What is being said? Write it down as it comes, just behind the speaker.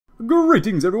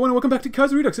Greetings everyone and welcome back to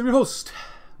Kaiserredux. I'm your host,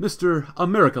 Mr.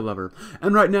 America Lover,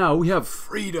 and right now we have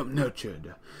freedom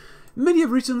nurtured. Many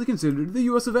have recently considered the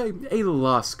US of A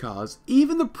lost cause.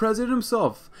 Even the president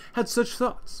himself had such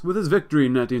thoughts. With his victory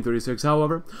in 1936,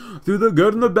 however, through the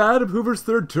good and the bad of Hoover's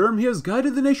third term, he has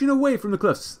guided the nation away from the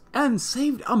cliffs and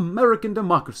saved American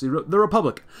democracy, the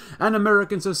Republic, and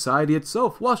American society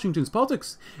itself. Washington's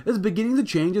politics is beginning to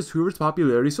change as Hoover's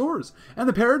popularity soars, and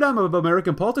the paradigm of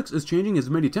American politics is changing as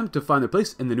many attempt to find their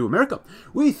place in the new America.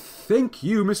 We thank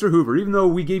you, Mr. Hoover, even though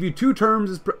we gave you 2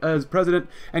 terms as president,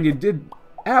 and you did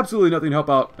absolutely nothing to help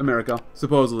out America,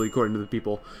 supposedly, according to the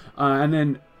people. And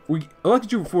then we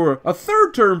elected you for a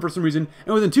 3rd term for some reason,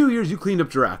 and within 2 years you cleaned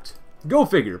up your act. Go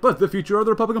figure. But the future of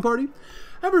the Republican Party?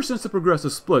 Ever since the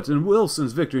Progressive split and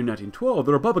Wilson's victory in 1912,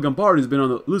 the Republican Party has been on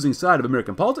the losing side of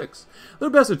American politics. Their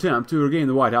best attempt to regain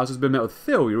the White House has been met with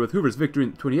failure with Hoover's victory in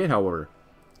 1928, however.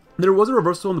 There was a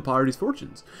reversal in the party's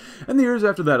fortunes. In the years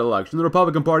after that election, the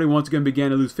Republican Party once again began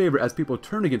to lose favor as people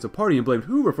turned against the party and blamed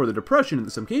Hoover for the Depression in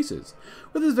some cases.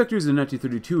 With his victories in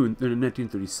 1932 and in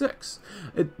 1936,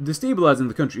 it destabilizing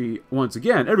the country once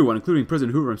again. Everyone, including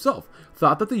President Hoover himself,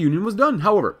 thought that the Union was done.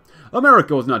 However,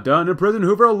 America was not done, and President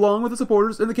Hoover, along with the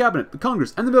supporters in the cabinet, the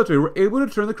Congress, and the military, were able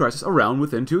to turn the crisis around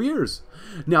within 2 years.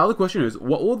 Now the question is,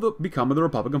 what will become of the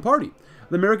Republican Party?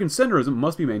 The American centrism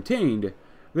must be maintained.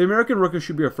 The American workers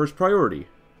should be our first priority.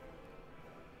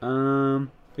 You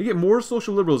get more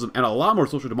social liberalism and a lot more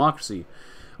social democracy.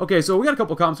 Okay, so we got a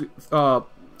couple of comments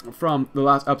from the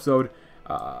last episode.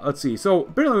 Let's see. So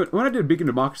apparently, when I did Beacon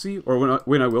Democracy, or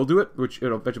when I will do it, which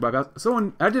it'll eventually bypass.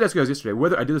 I did ask you guys yesterday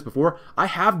whether I did this before. I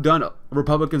have done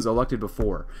Republicans elected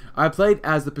before. I played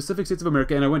as the Pacific States of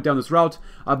America, and I went down this route.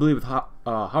 I believe with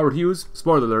Howard Hughes.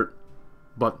 Spoiler alert.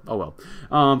 But oh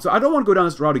well. So I don't want to go down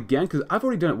this route again because I've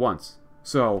already done it once.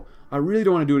 So, I really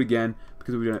don't want to do it again,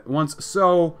 because we've done it once.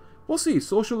 So, we'll see.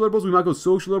 Social liberals, we might go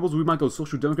social liberals, we might go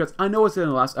social democrats. I know I said in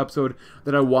the last episode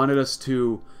that I wanted us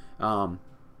to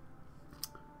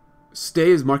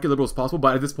stay as market liberal as possible,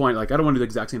 but at this point, like, I don't want to do the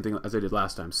exact same thing as I did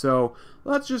last time. So,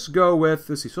 let's just go with,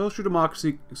 let's see, social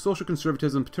democracy, social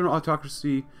conservatism, paternal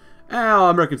autocracy,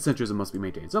 and American centrism must be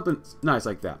maintained. Something nice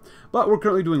like that. But we're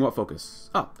currently doing what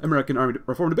focus? American Army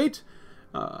Reform Debate.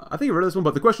 I think you've read this one,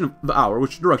 but the question of the hour: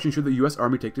 which direction should the U.S.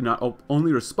 Army take to not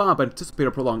only respond but anticipate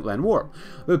a prolonged land war?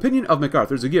 The opinion of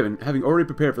MacArthur is a given, having already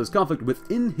prepared for this conflict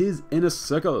within his inner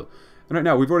circle. And right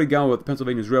now, we've already gone with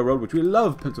Pennsylvania's Railroad, which we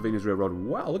love Pennsylvania's Railroad.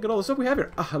 Wow, look at all the stuff we have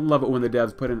here. I love it when the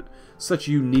devs put in such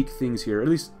unique things here, at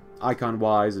least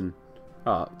icon-wise and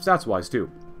stats-wise, too.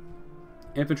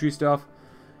 Infantry stuff.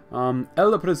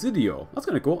 El Presidio. That's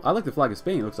kind of cool. I like the flag of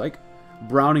Spain, it looks like.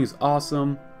 Browning is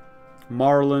awesome.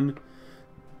 Marlin.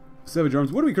 Savage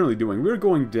Arms. What are we currently doing? We're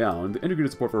going down. The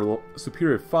integrated support for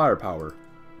superior firepower.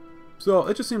 So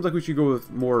it just seems like we should go with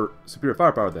more superior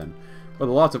firepower then. With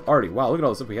lots of arty. Wow, look at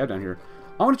all the stuff we have down here.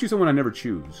 I want to choose someone I never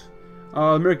choose.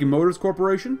 American Motors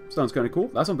Corporation. Sounds kind of cool.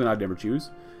 That's something I'd never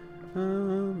choose.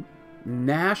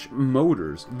 Nash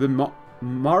Motors. The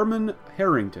Marmon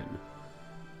Harrington.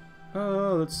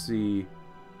 Let's see.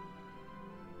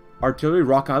 Artillery,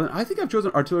 Rock Island. I think I've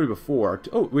chosen artillery before.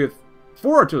 Oh, we have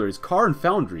 4 artilleries. Car and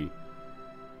Foundry.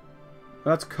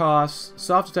 That's cost.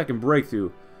 Soft attack and breakthrough.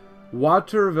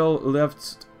 Waterville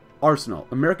Left Arsenal.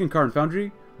 American Car and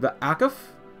Foundry. The ACAF?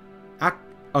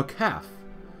 ACAF.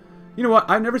 You know what?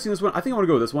 I've never seen this one. I think I want to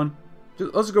go with this one.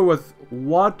 Let's go with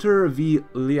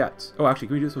Watervillette. Oh, actually,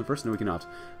 can we do this one first? No, we cannot.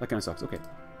 That kind of sucks. Okay.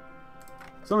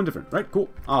 Something different, right? Cool.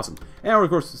 Awesome. And we're, of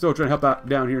course, still trying to help out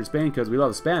down here in Spain because we love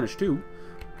the Spanish, too.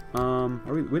 Are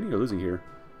we winning or losing here?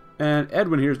 And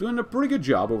Edwin here is doing a pretty good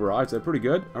job overall. I'd say pretty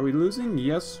good. Are we losing?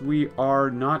 Yes, we are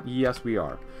not. Yes, we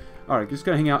are. Alright, just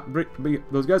gonna hang out.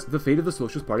 Those guys, the fate of the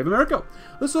Socialist Party of America.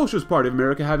 The Socialist Party of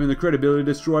America, having the credibility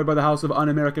destroyed by the House of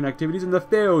Un-American activities and the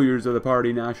failures of the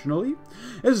party nationally,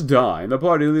 is dying. The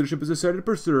party leadership is decided to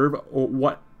preserve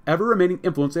whatever remaining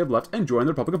influence they have left and join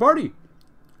the Republican Party.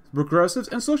 Progressives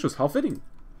and Socialists, how fitting.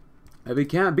 If you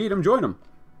can't beat them, join them.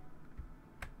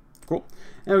 Cool.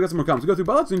 And we got some more comments to go through,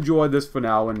 but let's enjoy this for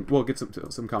now, and we'll get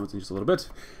some comments in just a little bit.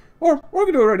 Or we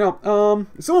can do it right now.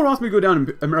 Someone wants me to go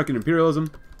down American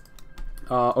imperialism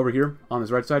over here on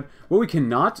this right side. Well, we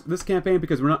cannot this campaign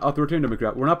because we're not authoritarian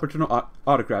Democrat, we're not paternal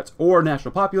autocrats or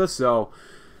national populists. So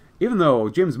even though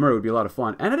James Murray would be a lot of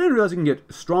fun, and I didn't realize you can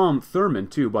get Strom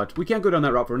Thurmond too, but we can't go down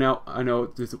that route for now. I know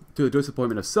to the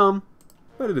disappointment of some,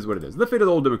 but it is what it is. The fate of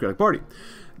the old Democratic Party.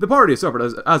 The party has suffered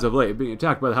as of late, being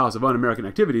attacked by the House of Un-American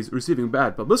activities, receiving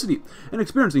bad publicity, and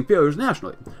experiencing failures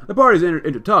nationally. The party has entered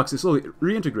into talks to slowly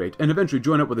reintegrate and eventually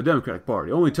join up with the Democratic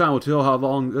Party. Only time will tell how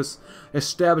long this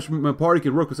establishment party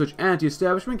can work with such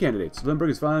anti-establishment candidates. Lindbergh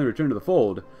has finally returned to the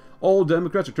fold. Old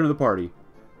Democrats return to the party.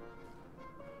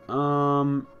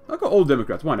 I'll go old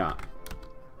Democrats. Why not?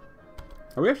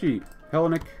 Are we actually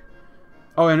Hellenic?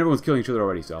 Oh, and everyone's killing each other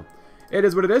already, so. It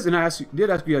is what it is, and I did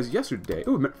ask you guys yesterday.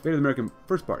 Ooh, fate of the American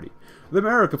First Party. The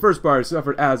America First Party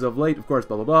suffered as of late, of course,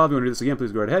 blah, blah, blah. If you want to do this again,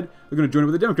 please go right ahead. We're going to join it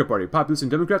with the Democrat Party. Populist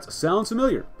and Democrats sounds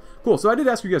familiar. Cool, so I did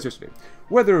ask you guys yesterday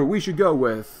whether we should go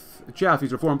with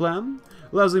Chaffee's reform plan,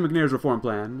 Leslie McNair's reform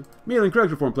plan, Mealy and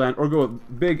Craig's reform plan, or go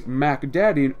with Big Mac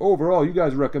Daddy, and overall, you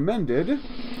guys recommended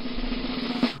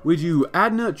we do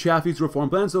Adna Chaffee's reform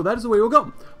plan, so that is the way we'll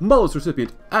go. Mullis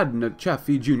recipient Adna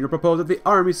Chaffee Jr. proposed that the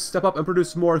Army step up and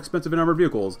produce more expensive and armored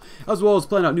vehicles, as well as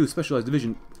plan out new specialized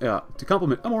division to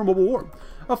complement a more mobile war.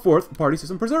 A fourth party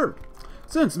system preserved.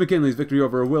 Since McKinley's victory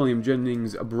over William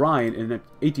Jennings Bryan in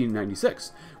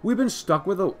 1896, we've been stuck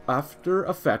with the after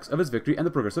effects of his victory and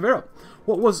the Progressive Era.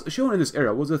 What was shown in this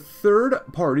era was that third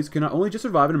parties can not only just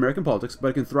survive in American politics,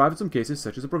 but can thrive in some cases,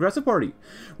 such as the Progressive Party.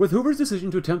 With Hoover's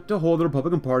decision to attempt to hold the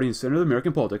Republican Party in the center of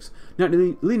American politics, not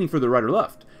leaning further right or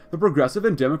left, the Progressive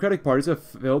and Democratic parties have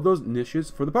filled those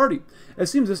niches for the party. It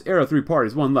seems this era of three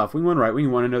parties, one left wing, one right wing,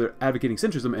 and one another advocating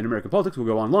centrism in American politics, will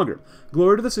go on longer.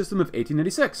 Glory to the system of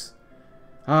 1896.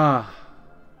 Ah,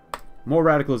 more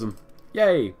radicalism.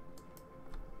 Yay!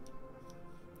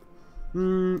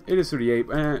 It is 38,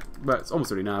 but it's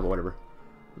almost 39, but whatever.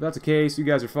 If that's the case, you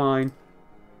guys are fine.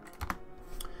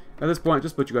 At this point,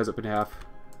 just put you guys up in half.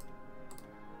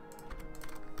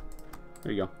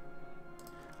 There you go.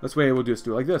 This way, we'll just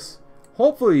do it like this.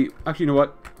 Hopefully, actually, you know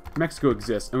what? Mexico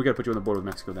exists, and we gotta put you on the board with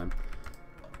Mexico then.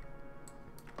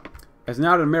 It's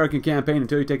not an American campaign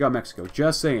until you take out Mexico.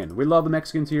 Just saying. We love the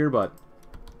Mexicans here, but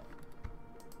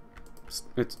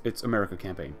it's America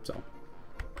campaign, so.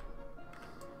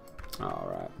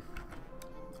 Alright.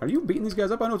 Are you beating these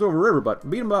guys up? I know it's over river, but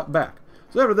beat them up back.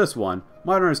 So after this one,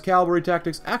 modernize cavalry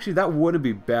tactics. Actually, that wouldn't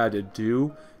be bad to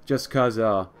do, just because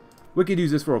we could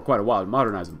use this for quite a while,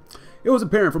 modernize them. It was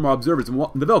apparent from our observers in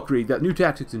the Valkyrie that new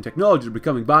tactics and technologies are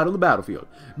becoming vital on the battlefield.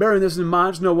 Bearing this in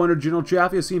mind, it's no wonder General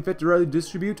Chaffee has seen fit to readily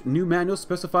distribute new manuals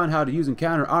specifying how to use and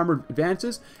counter armored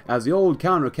advances, as the old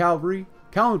counter cavalry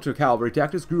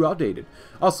tactics grew outdated.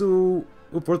 Also,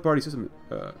 fourth party system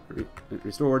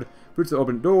restored. Fruits the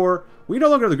open door. We no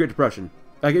longer have the Great Depression.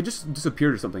 Like, it just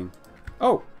disappeared or something.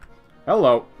 Oh,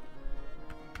 hello.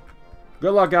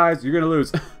 Good luck, guys. You're gonna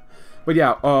lose. But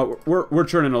yeah, we're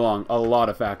churning along a lot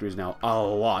of factories now. A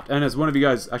lot. And as one of you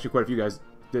guys, actually quite a few guys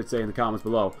did say in the comments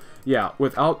below, yeah,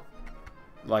 without,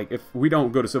 like, if we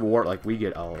don't go to Civil War, like, we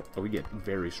get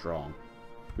very strong.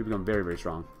 We become very, very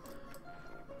strong.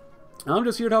 I'm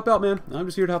just here to help out, man. I'm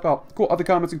just here to help out. Cool. Other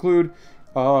comments include,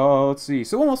 let's see.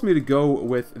 Someone wants me to go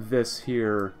with this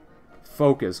here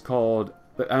focus called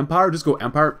the Empire. Just go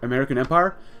Empire, American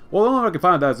Empire. Well, the only way I can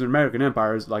find that is an American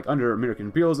Empire is like under American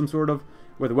imperialism, sort of,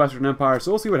 with the Western Empire.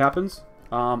 So we'll see what happens.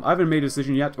 I haven't made a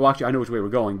decision yet. Well, actually, I know which way we're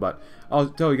going, but I'll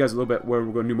tell you guys a little bit where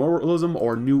we're going. New moralism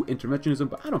or new interventionism,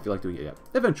 but I don't feel like doing it yet.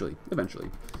 Eventually.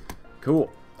 Cool.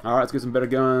 All right, let's get some better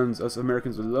guns. Us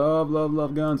Americans love, love,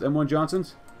 love guns. M1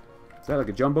 Johnsons. Is that like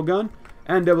a jumbo gun?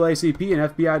 NAACP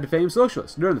and FBI defamed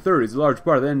socialists. During the 30s, a large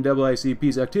part of the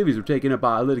NAACP's activities were taken up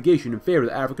by litigation in favor of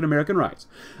the African American rights.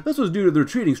 This was due to the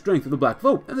retreating strength of the black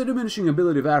vote and the diminishing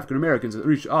ability of African Americans to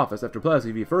reach office after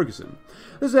Plessy v. Ferguson.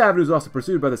 This avenue was also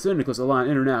pursued by the syndicalist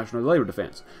Alliance International Labor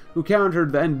Defense, who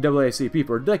countered the NAACP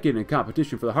for a decade in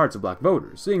competition for the hearts of black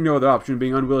voters. Seeing no other option,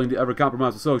 being unwilling to ever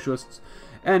compromise with socialists,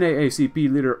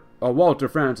 NAACP leader Walter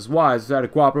Francis Wise decided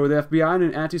to cooperate with the FBI in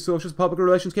an anti-socialist public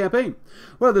relations campaign.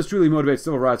 Whether this truly motivates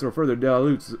civil rights or further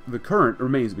dilutes the current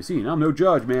remains to be seen. I'm no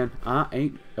judge, man. I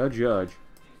ain't a judge.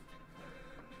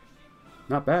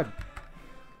 Not bad.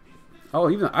 Oh,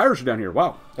 even the Irish are down here.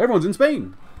 Wow. Everyone's in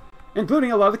Spain,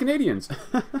 including a lot of the Canadians.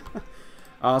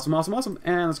 Awesome, awesome, awesome.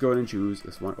 And let's go ahead and choose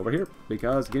this one over here,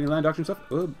 because getting land auction stuff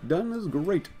done is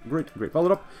great. Great, great.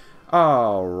 Followed up.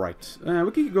 Alright, we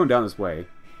can keep going down this way.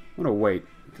 I'm gonna wait,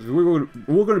 because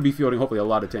we're gonna be fielding hopefully a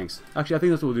lot of tanks. Actually, I think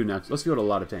that's what we'll do next. Let's field a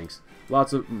lot of tanks.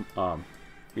 Lots of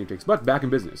tanks, but back in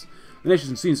business. The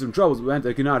nation's seen some troubles meant that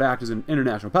it cannot act as an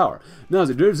international power. Not as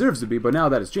it deserves to be, but now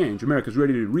that has changed. America's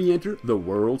ready to re-enter the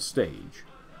world stage.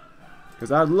 Because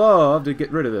I'd love to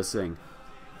get rid of this thing.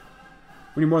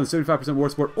 We need more than 75% war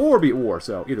support or be at war,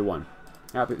 so either one.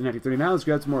 After 1939, let's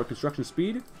get some more construction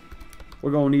speed. We're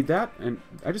going to need that, and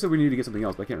I just said we need to get something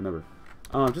else, but I can't remember.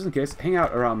 Just in case, hang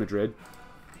out around Madrid.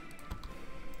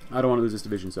 I don't want to lose this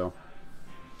division, so.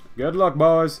 Good luck,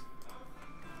 boys.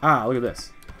 Ah, look at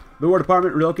this. The War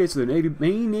Department relocates to the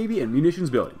main Navy and munitions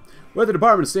building. With the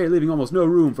Department of State leaving almost no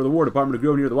room for the War Department to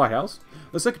grow near the White House,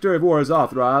 the Secretary of War has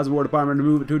authorized the War Department to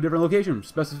move it to a different location,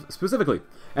 specifically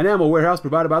an ammo warehouse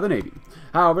provided by the Navy.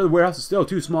 However, the warehouse is still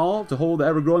too small to hold the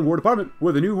ever-growing War Department,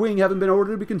 with a new wing having been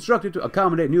ordered to be constructed to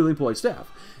accommodate newly employed staff.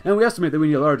 And we estimate that we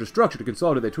need a larger structure to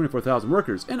consolidate 24,000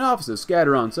 workers in offices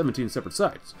scattered on 17 separate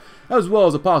sites, as well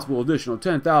as a possible additional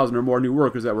 10,000 or more new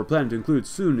workers that we're planning to include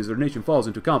soon as our nation falls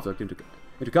into conflict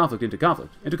after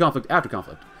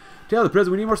conflict. Tell the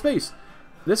President we need more space.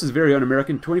 This is very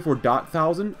un-American.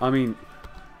 24,000. I mean,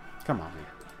 come on, man.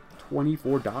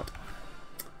 24 dot.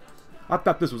 I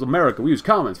thought this was America. We use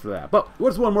comments for that. But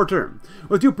what's one more term?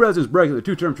 With two presidents breaking the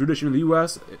two-term tradition in the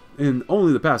U.S. in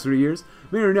only the past 3 years,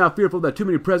 many are now fearful that too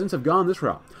many presidents have gone this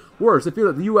route. Worse, they feel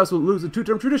that the U.S. will lose the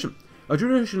two-term tradition. A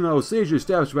tradition that was sagely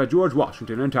established by George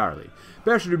Washington entirely.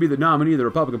 Bashir to be the nominee of the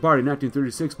Republican Party in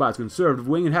 1936 by its conservative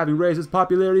wing, and having raised his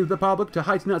popularity with the public to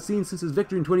heights not seen since his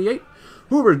victory in 28,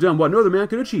 Hoover has done what no other man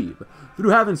could achieve.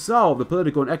 Through having solved the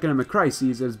political and economic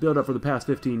crises that has built up for the past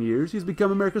 15 years, he's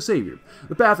become America's savior.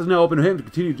 The path is now open to him to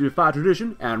continue to defy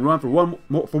tradition and run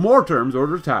for more terms or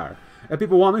to retire. If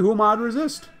people want me, who am I to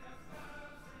resist?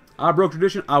 I broke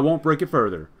tradition, I won't break it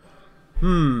further.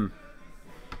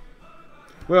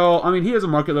 Well, I mean, he is a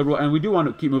market liberal, and we do want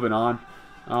to keep moving on.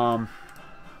 As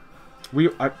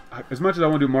much as I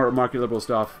want to do more market liberal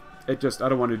stuff, I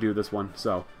don't want to do this one.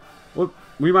 So, well,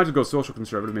 we might just go social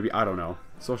conservative, maybe. I don't know.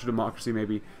 Social democracy,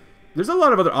 maybe. There's a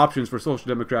lot of other options for social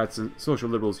democrats and social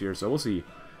liberals here, so we'll see.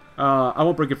 I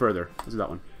won't break it further. Let's do that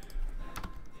one.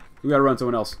 We gotta run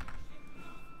someone else.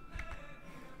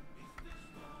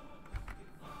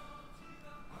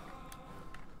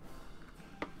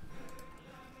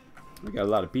 We got a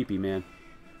lot of PP, man.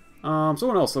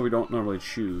 Someone else that we don't normally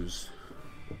choose.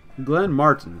 Glenn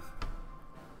Martin.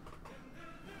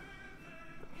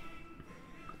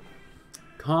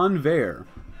 Convair.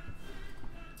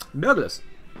 Douglas.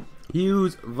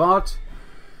 Hughes. Vought.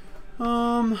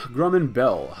 Grumman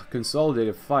Bell.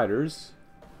 Consolidated Fighters.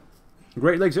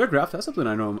 Great Lakes Aircraft. That's something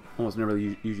I know almost never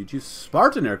usually choose.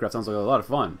 Spartan Aircraft sounds like a lot of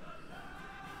fun.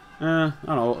 I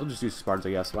don't know. I'll just use Spartans, I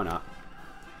guess. Why not?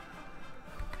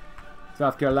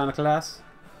 South Carolina class.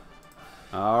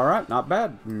 Alright, not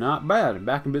bad. Not bad.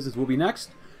 Back in business will be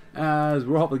next, as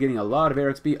we're hopefully getting a lot of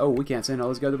air XP. Oh, we can't send all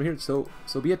those guys over here, so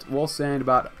be it. We'll send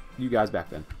about you guys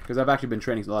back then, because I've actually been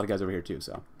training a lot of guys over here too,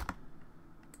 so.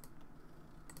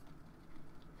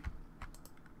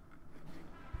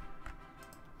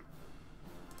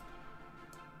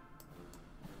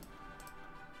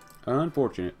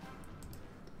 Unfortunate.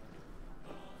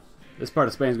 This part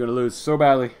of Spain is going to lose so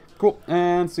badly. Cool.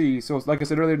 And see, so like I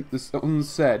said earlier, someone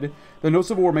said that no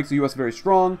civil war makes the U.S. very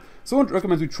strong. Someone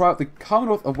recommends we try out the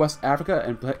Commonwealth of West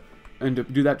Africa and to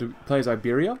do that to play as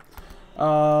Iberia.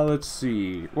 Let's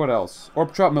see. What else? Or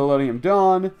try out Millennium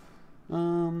Dawn.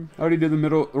 I already did the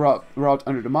middle route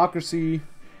under democracy.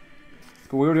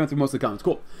 Cool. We already went through most of the comments.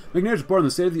 Cool. McNair's report on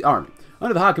the state of the Army.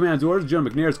 Under the High Command's orders,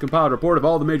 General McNair has compiled a report of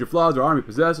all the major flaws our Army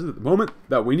possesses at the moment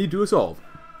that we need to solve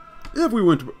if we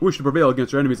wish to prevail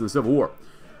against our enemies in the Civil War.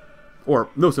 Or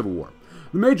no Civil War.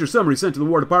 The major summary sent to the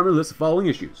War Department lists the following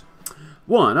issues.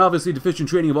 1. Obviously deficient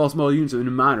training of all small units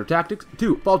in minor tactics.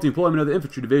 2. Faulty employment of the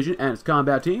infantry division and its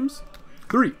combat teams.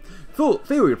 3.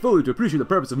 Failure fully to appreciate the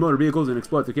purpose of motor vehicles and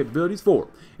exploit their capabilities. 4.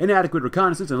 Inadequate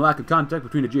reconnaissance and lack of contact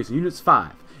between adjacent units.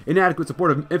 5. Inadequate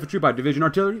support of infantry by division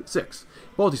artillery. 6.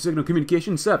 Faulty signal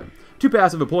communication. 7. Too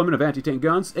passive employment of anti-tank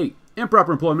guns. 8.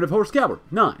 Improper employment of horse cavalry.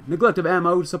 9. Neglect of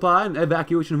ammo supply and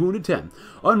evacuation of wounded. 10.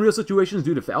 Unreal situations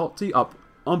due to faulty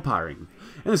umpiring.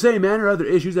 In the same manner, other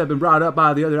issues have been brought up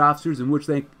by the other officers, in which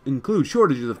they include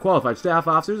shortages of qualified staff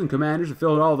officers and commanders to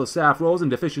fill all the staff roles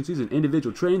and deficiencies in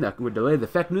individual training that would delay the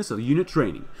effectiveness of unit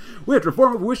training. We have to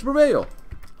reform if we wish to prevail.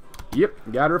 Yep,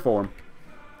 gotta reform.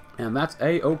 And that's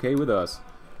A-okay with us.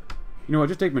 You know what,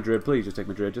 just take Madrid, please, just take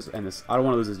Madrid, just end this. I don't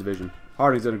want to lose this division.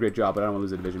 Harding's done a great job, but I don't want to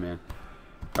lose the division, man.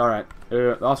 Alright,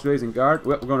 the Australians in guard.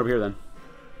 Well, we're going over here then.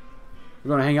 We're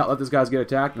going to hang out, let these guys get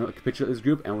attacked, and capitulate this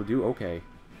group, and we'll do okay.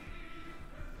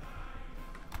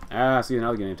 Ah, see, now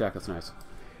they're getting attacked, that's nice.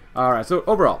 Alright, so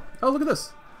overall, oh, look at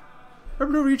this.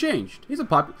 Herbert Hoover, you changed. He's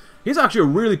actually a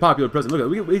really popular president. Look at that.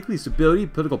 We get weekly stability,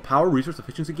 political power, resource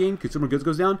efficiency gain, consumer goods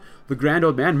goes down, the grand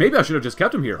old man. Maybe I should have just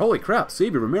kept him here. Holy crap,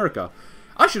 savior of America.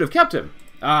 I should have kept him.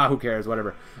 Ah, who cares,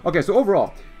 whatever. Okay, so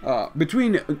overall, we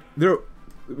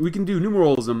can do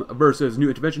numeralism versus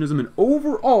new interventionism, and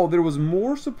overall there was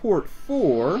more support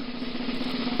for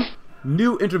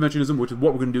New interventionism, which is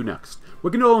what we're going to do next.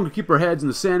 We can no longer keep our heads in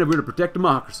the sand if we're to protect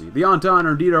democracy. The Entente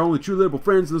are indeed our only true liberal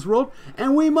friends in this world,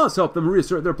 and we must help them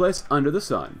reassert their place under the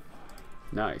sun.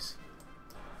 Nice.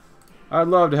 I'd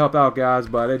love to help out, guys,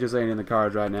 but it just ain't in the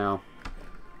cards right now.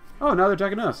 Oh, now they're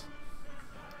attacking us.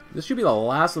 This should be the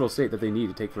last little state that they need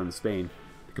to take from Spain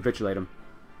to capitulate them.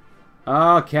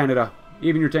 Ah, Canada.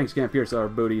 Even your tanks can't pierce our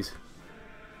booties.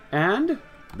 And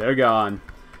they're gone.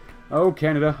 Oh,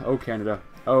 Canada. Oh, Canada.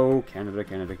 Oh, Canada,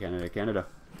 Canada, Canada, Canada.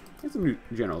 Get some new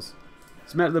generals.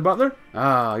 Samantha the Butler?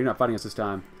 Ah, you're not fighting us this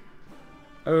time.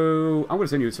 Oh, I'm going to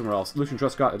send you somewhere else. Lucian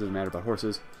Truscott, it doesn't matter about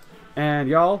horses. And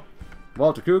y'all,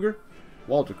 Walter Kruger.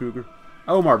 Walter Kruger.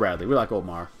 Omar Bradley. We like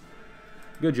Omar.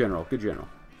 Good general, good general.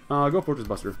 Go Fortress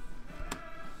Buster.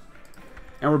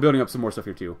 And we're building up some more stuff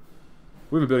here too.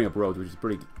 We've been building up roads, which is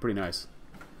pretty nice.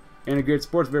 Integrated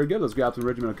sports, very good. Let's grab some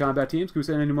regimental combat teams. Can we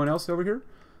send anyone else over here?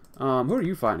 Who are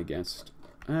you fighting against?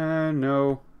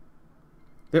 No.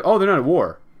 They're not at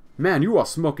war. Man, you are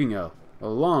smoking a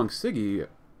long cigar,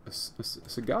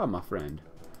 my friend.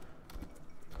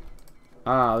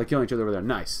 Ah, they're killing each other over there.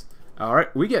 Nice.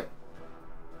 Alright, we get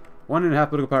 1.5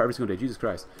 political power every single day. Jesus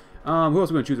Christ. Who else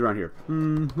are we going to choose around here?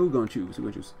 Who going to choose? Who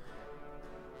going to choose?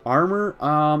 Armor.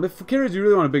 If carriers, you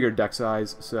really want a bigger deck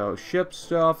size. So, ship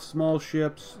stuff, small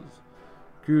ships,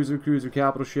 cruiser,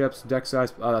 capital ships, deck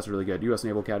size. Oh, that's really good. U.S.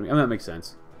 Naval Academy. I mean, that makes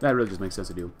sense. That really just makes sense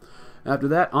to do. After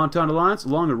that, Entente Alliance,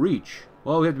 longer reach.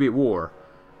 Well, we have to be at war.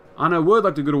 And I would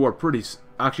like to go to war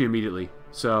actually immediately.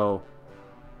 So,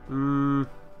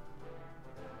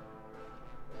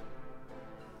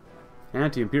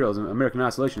 anti-imperialism, American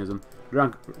isolationism,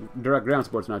 direct ground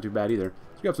support's not too bad either.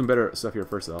 Let's grab some better stuff here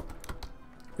first, though.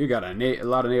 We got a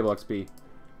lot of naval XP.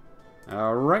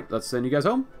 Alright, let's send you guys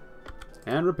home.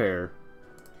 And repair.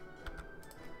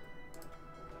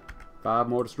 5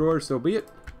 more destroyers, so be it.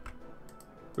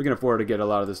 We can afford to get a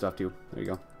lot of this stuff, too. There you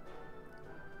go.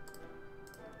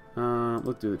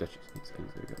 Let's do the Dutch. There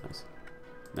you go, nice.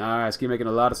 Nice, keep making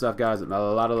a lot of stuff, guys. A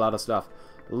lot of stuff.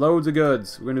 Loads of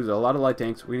goods. We're going to do a lot of light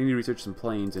tanks. We need to research some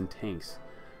planes and tanks.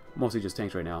 Mostly just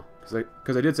tanks right now.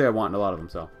 Because I did say I want a lot of them,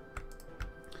 so.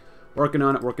 Working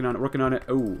on it, working on it, working on it.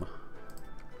 Oh.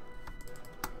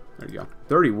 There you go.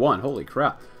 31. Holy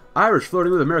crap. Irish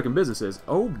flirting with American businesses.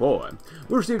 Oh boy.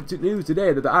 We received news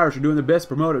today that the Irish are doing their best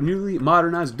to promote a newly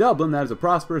modernized Dublin that is a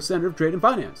prosperous center of trade and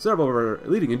finance. Several of our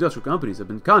leading industrial companies have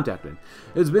been contacted.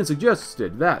 It has been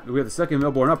suggested that we have the second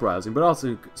Melbourne uprising, but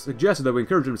also suggested that we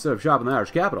encourage them to set up shop in the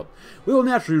Irish capital. We will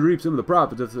naturally reap some of the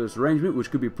profits of this arrangement,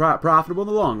 which could be profitable in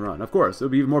the long run. Of course, it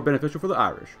will be even more beneficial for the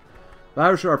Irish. The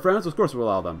Irish are our friends, of course we'll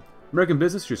allow them. American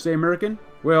business should stay American?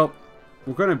 Well,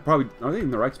 we're going to probably... Are they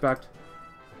in the Reichspakt?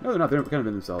 No, they're not. They're kind of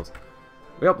in themselves.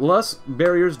 Yep, less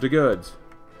barriers to goods.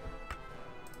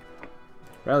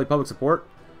 Rally public support.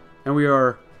 And we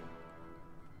are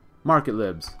market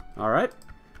libs. Alright.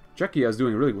 Czechia is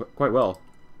doing really quite well.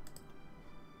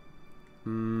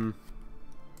 I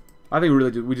think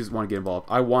we just want to get involved.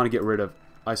 I want to get rid of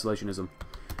isolationism.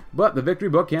 But the Victory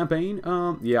Book campaign,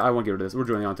 yeah, I want to get rid of this. We're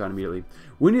joining the Entente immediately.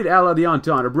 We need to ally the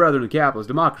Entente, our brethren in capitalist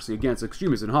democracy, against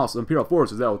extremist and hostile imperial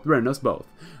forces that will threaten us both.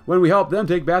 When we help them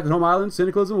take back the home island,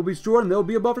 syndicalism will be destroyed and there will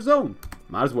be a buffer zone.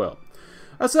 Might as well.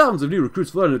 As thousands of new recruits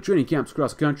flood into training camps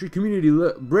across the country, community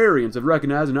librarians have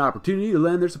recognized an opportunity to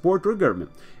lend their support to our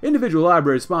government. Individual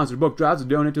libraries sponsored book drives to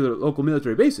donate to their local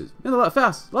military bases. In the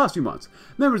last few months,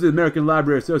 members of the American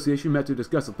Library Association met to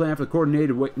discuss a plan for the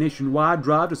coordinated nationwide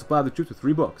drive to supply the troops with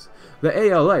 3 books. The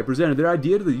ALA presented their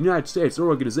idea to the United States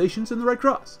organizations and the Red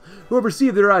Cross, who have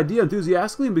received their idea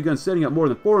enthusiastically and begun setting up more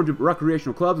than 400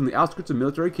 recreational clubs in the outskirts of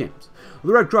military camps.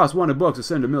 The Red Cross wanted books to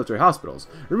send to military hospitals.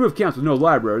 Remove camps with no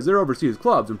libraries, they overseas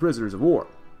clubs and prisoners of war.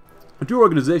 The 2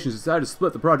 organizations decided to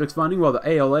split the project's funding while the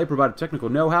ALA provided technical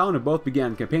know-how and both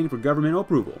began campaigning for governmental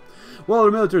approval. While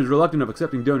the military is reluctant of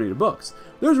accepting donated books,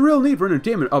 there's a real need for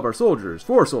entertainment of our soldiers,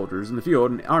 for soldiers in the field,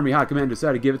 and Army High Command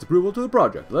decided to give its approval to the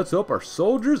project. Let's hope our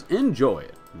soldiers enjoy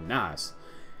it. Nice.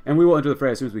 And we will enter the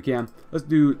fray as soon as we can. Let's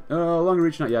do longer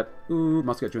reach, not yet. Ooh,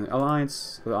 must get join the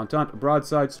Alliance, the Entente,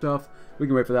 broadside stuff. We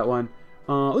can wait for that one.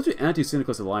 Let's do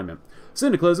anti-syndicalist alignment.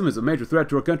 Syndicalism is a major threat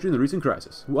to our country in the recent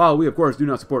crisis. While we, of course, do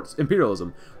not support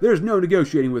imperialism, there is no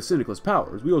negotiating with syndicalist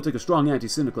powers. We will take a strong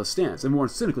anti-syndicalist stance and warn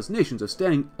syndicalist nations of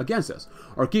standing against us,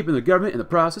 or keeping the government in the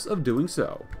process of doing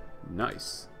so.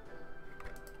 Nice.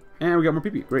 And we got more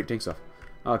PP. Great tank stuff.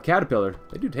 Caterpillar.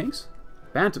 They do tanks?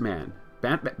 Batman.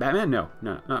 Batman? No,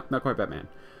 not quite Batman.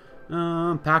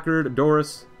 Packard,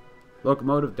 Doris,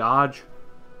 Locomotive, Dodge,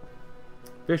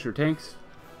 Fisher tanks,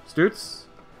 Stutz.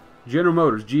 General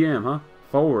Motors, GM, huh?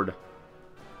 Ford.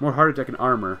 More heart attack and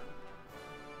armor.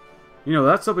 You know,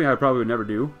 that's something I probably would never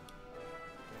do.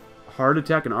 Hard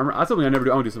attack and armor. That's something I never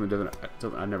do. I want to do something different.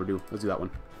 Something I never do. Let's do that one.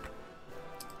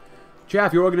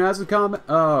 Chaffee organizes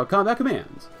combat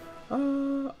commands.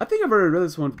 I think I've already read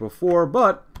this one before,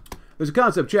 but there's a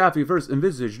concept Chaffee first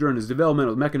envisaged during his development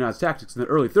of mechanized tactics in the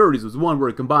early 30s was one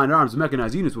where combined arms and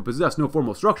mechanized units would possess no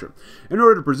formal structure. In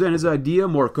order to present his idea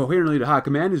more coherently to high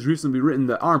command, he's recently written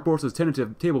the Armed Forces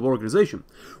Tentative Table of Organization,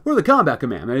 where the combat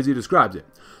command, as he describes it,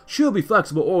 should be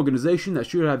flexible organization that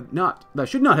should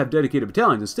not have dedicated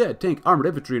battalions. Instead, tank, armored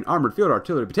infantry, and armored field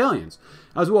artillery battalions,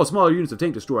 as well as smaller units of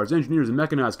tank destroyers, engineers, and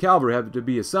mechanized cavalry have to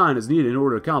be assigned as needed in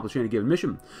order to accomplish any given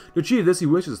mission. To achieve this, he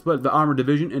wishes to split the armored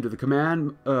division into the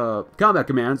combat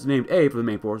commands named A for the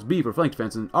main force, B for flank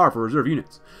defense, and R for reserve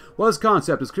units. While this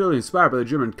concept is clearly inspired by the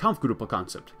German Kampfgruppe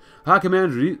concept, High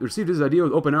Command received his idea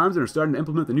with open arms and are starting to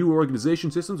implement the new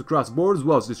organization systems across the board, as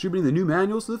well as distributing the new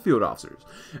manuals to the field officers.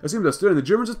 It seems that studying the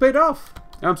Germans has paid off.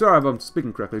 I'm sorry if I'm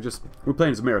speaking correctly, just we're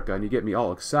playing as America, and you get me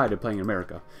all excited playing in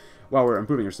America while we're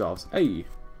improving ourselves. Hey,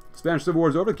 Spanish Civil War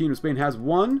is over. The Kingdom of Spain has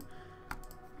won.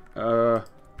 Well,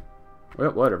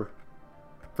 whatever.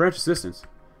 French assistance.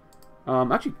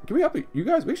 Actually, can we help you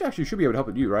guys? We actually should be able to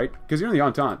help you, right? Because you're in the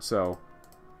Entente, so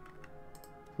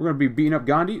we're going to be beating up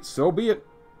Gandhi. So be it.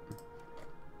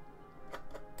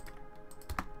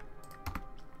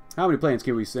 How many planes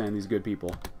can we send these good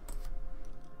people?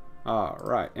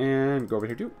 Alright, and go over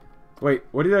here too. Wait,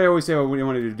 what did I always say we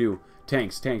wanted to do?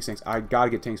 Tanks, tanks, tanks. I gotta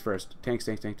get tanks first. Tanks,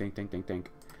 tanks, tank, tank, tank, tank, tank.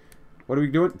 What are we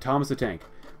doing? Thomas the Tank.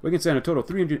 We can send a total of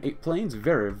 308 planes.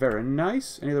 Very, very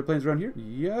nice. Any other planes around here?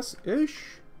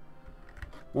 Yes-ish.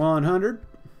 100.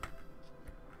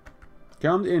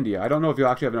 Come to India. I don't know if you'll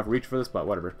actually have enough reach for this, but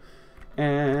whatever.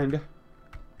 And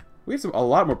we have a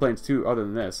lot more planes too, other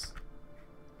than this.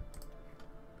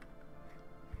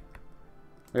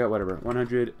 Yeah, whatever.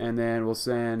 100, and then we'll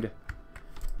send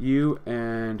you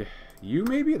and you,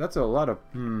 maybe? That's a lot of...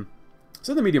 Send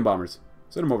the medium bombers.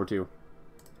 Send them over, too.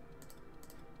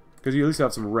 Because you at least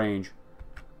have some range.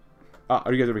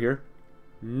 Are you guys over here?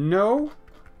 No?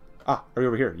 Are you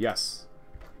over here? Yes.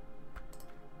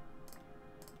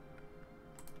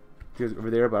 You guys over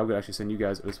there, but I'm going to actually send you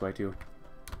guys this way, too.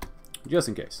 Just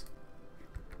in case.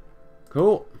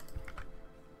 Cool.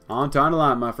 On time to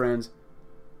line, my friends.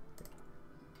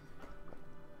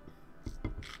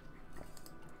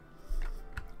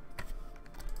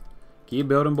 Keep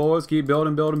building, boys. Keep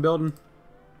building, building, building.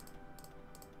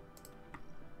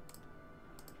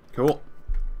 Cool.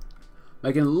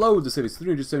 Making loads of cities.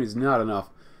 370 is not enough.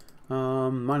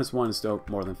 -1 is still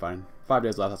more than fine. 5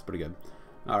 days left. That's pretty good.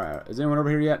 Alright. Is anyone over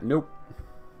here yet? Nope.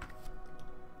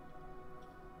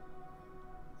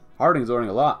 Harding's ordering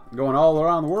a lot. Going all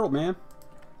around the world, man.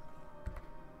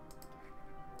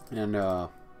 And,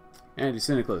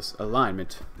 anti-syndicalist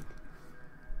alignment.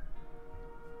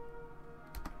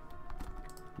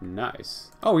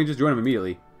 Nice. Oh, we can just join him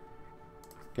immediately.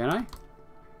 Can I?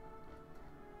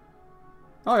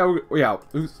 Oh, yeah.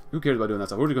 Who cares about doing that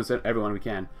stuff? We're just going to send everyone we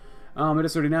can. It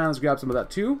is 39. Let's grab some of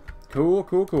that, too. Cool,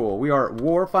 cool, cool. We are at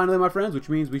war, finally, my friends, which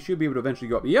means we should be able to eventually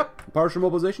go up. Yep. Partial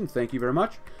mobilization. Thank you very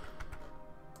much.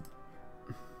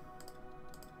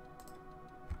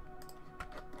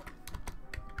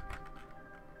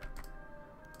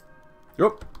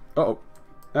 Oh. Uh-oh.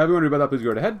 Everyone about that, please go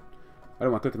right ahead. I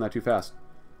don't want to click on that too fast.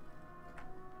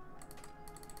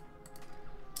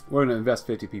 We're going to invest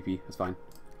 50 PP. That's fine.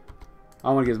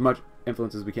 I want to get as much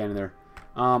influence as we can in there.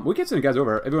 We can send guys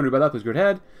over. Everyone about that, please go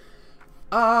ahead.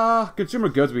 Consumer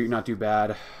goods would be not too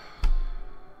bad.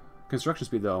 Construction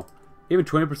speed, though. Even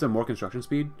 20% more construction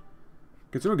speed.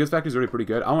 Consumer goods factory is already pretty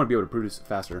good. I want to be able to produce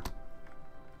faster.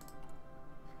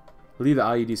 Leave the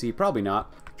IEDC? Probably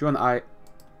not. Join the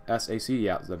ISAC?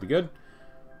 Yeah, that'd be good.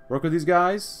 Work with these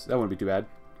guys? That wouldn't be too bad.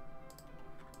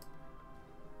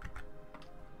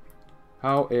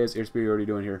 How is air superiority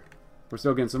doing here? We're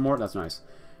still getting some more? That's nice.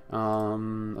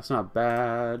 That's not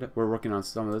bad. We're working on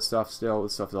some of this stuff still.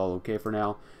 This stuff is all okay for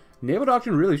now. Naval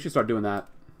Doctrine, really should start doing that.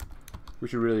 We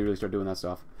should really, really start doing that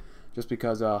stuff. Just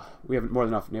because we have more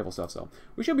than enough naval stuff, so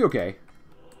we should be okay.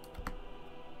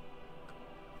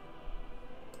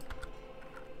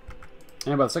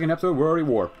 And by the second episode, we're already at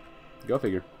war. Go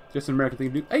figure. Just an American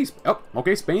thing to do. Hey, oh,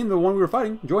 okay, Spain, the one we were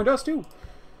fighting, joined us too.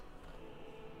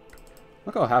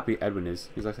 Look how happy Edwin is.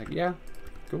 He's like, yeah,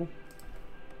 cool.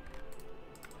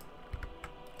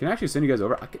 Can I actually send you guys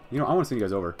over? You know, I want to send you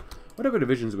guys over. What other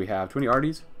divisions do we have? 20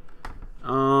 RDs?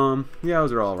 Yeah,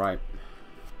 those are all right.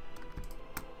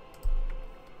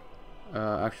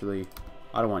 Actually,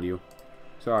 I don't want you.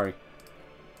 Sorry.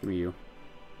 Give me you.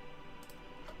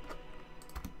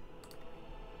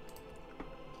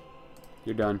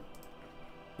 You're done.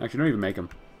 Actually, don't even make them.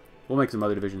 We'll make some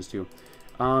other divisions too.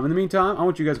 In the meantime, I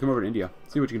want you guys to come over to India.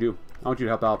 See what you can do. I want you to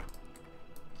help out.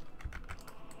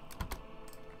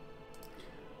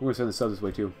 We're going to send the subs this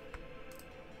way, too.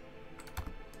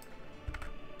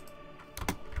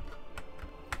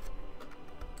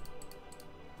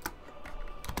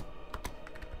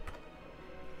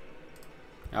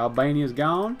 Albania's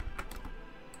gone.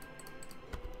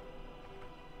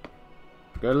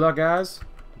 Good luck, guys.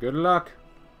 Good luck.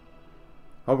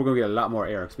 Hope we're going to get a lot more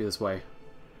air XP this way.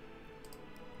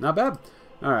 Not bad.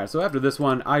 Alright, so after this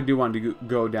one, I do want to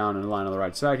go down and line on the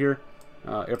right side here.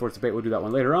 Air Force debate, we'll do that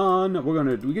one later on.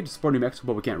 We get to support New Mexico,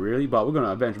 but we can't really. But we're going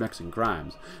to avenge Mexican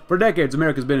crimes. For decades,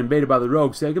 America's been invaded by the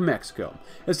rogue state of Mexico.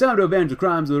 It's time to avenge the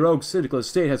crimes the rogue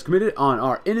syndicalist state has committed on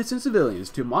our innocent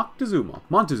civilians to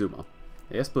Montezuma.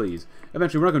 Yes, please.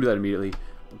 Eventually, we're not going to do that immediately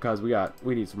because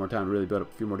we need some more time to really build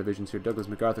up a few more divisions here. Douglas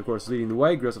MacArthur, of course, leading the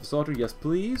way. Aggressive assaulter, yes,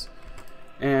 please.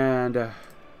 And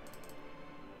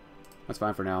that's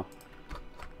fine for now.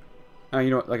 You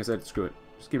know what? Like I said, screw it.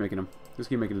 Just keep making them. Just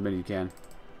keep making as many as you can.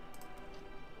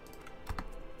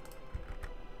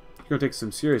 It's going to take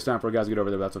some serious time for our guys to get over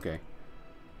there, but that's okay.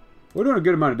 We're doing a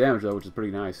good amount of damage, though, which is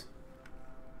pretty nice.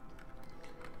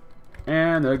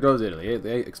 And there goes Italy.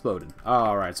 They exploded.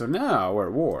 Alright, so now we're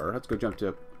at war. Let's go jump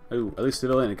to... Ooh, at least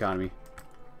civilian economy.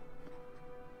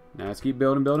 Now let's keep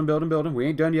building. We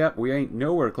ain't done yet. We ain't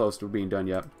nowhere close to being done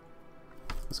yet.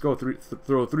 Let's go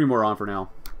throw 3 more on for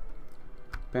now.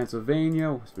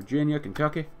 Pennsylvania, West Virginia,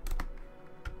 Kentucky.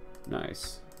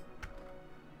 Nice.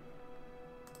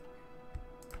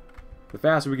 The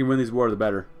faster we can win these wars, the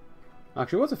better.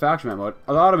 Actually, what's a faction map mode?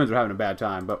 A lot of them are having a bad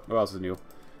time, but what else is new?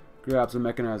 Grab some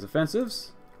mechanized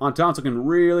offensives. Entente's looking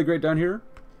really great down here.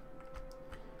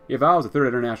 If I was a 3rd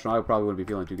International, I probably wouldn't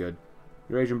be feeling too good.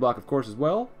 Eurasian bloc, of course, as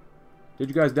well. Did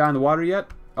you guys die in the water yet?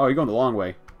 Oh, you're going the long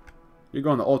way. You're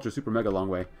going the ultra, super, mega long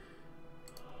way.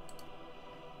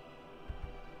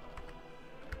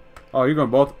 Oh, you're going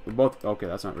both. Okay,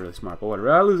 that's not really smart, but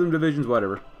whatever. I lose them divisions,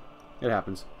 whatever. It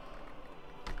happens.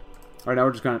 Alright, now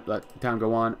we're just going to let time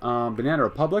go on. Banana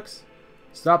Republics.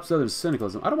 Stop Southern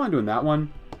Syndicalism. I don't mind doing that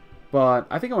one. But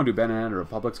I think I want to do Banana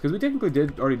Republics, because we technically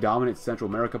did already dominate Central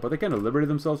America, but they kind of liberated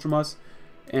themselves from us,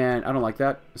 and I don't like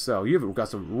that. So you've got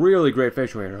some really great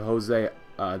facial hair, Jose,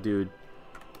 dude.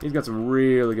 He's got some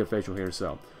really good facial hair,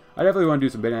 so I definitely want to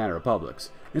do some Banana Republics.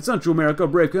 In Central America,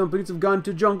 brave companies have gone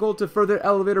to jungle to further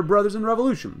elevate our brothers in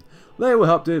revolution. They will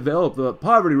help to develop the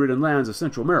poverty-ridden lands of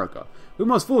Central America. We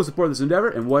must fully support this endeavor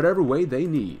in whatever way they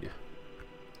need.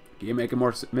 Keep making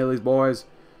more millies, boys.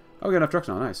 Oh, we got enough trucks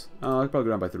now. Nice. I'll probably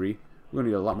go down by 3. We're going to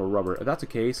need a lot more rubber. If that's the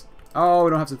case... Oh, we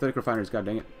don't have synthetic refineries. God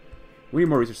dang it. We need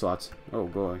more research slots. Oh,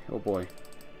 boy. Oh, boy.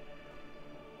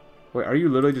 Wait, are you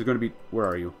literally just going to be... Where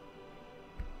are you?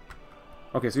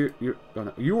 Okay, so you're... Oh,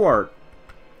 no. You are...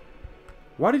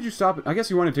 Why did you stop? I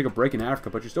guess you wanted to take a break in Africa,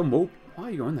 but you're still... Why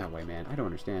are you going that way, man? I don't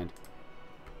understand.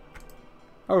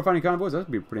 Oh, we're finding convoys. That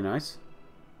would be pretty nice.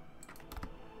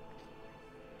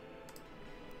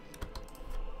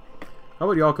 How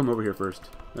about y'all come over here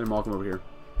first? Let them all come over here.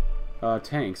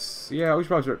 Tanks. Yeah, we should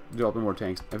probably start developing more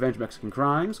tanks. Avenge Mexican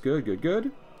crimes. Good, good,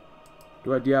 good.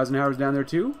 Dwight Diaz and Howard's down there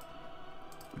too.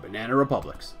 Banana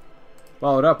Republics.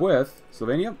 Followed up with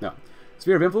Slovenia? No.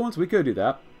 Sphere of Influence? We could do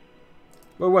that.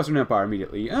 Well, Western Empire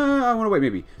immediately. I want to wait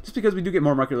maybe. Just because we do get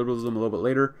more market liberalism a little bit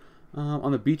later.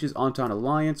 On the beaches, Entente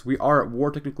Alliance. We are at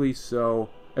war technically, so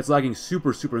it's lagging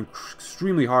super,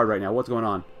 extremely hard right now. What's going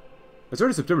on? It's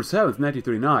already September 7th,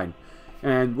 1939.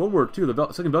 And World War II,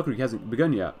 the Second Belgic hasn't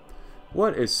begun yet.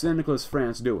 What is Syndicalist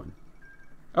France doing?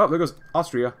 Oh, there goes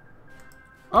Austria.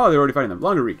 Oh, they're already fighting them.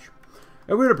 Longer reach.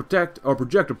 If we're to protect or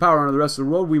project our power onto the rest of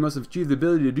the world, we must achieve the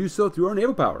ability to do so through our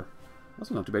naval power. That's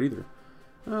not too bad either.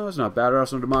 That's not bad.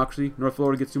 Arsenal democracy. North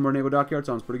Florida gets 2 more naval dockyards.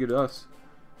 Sounds pretty good to us.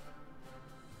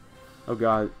 Oh,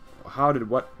 God. How did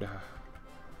what? This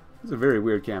is a very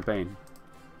weird campaign.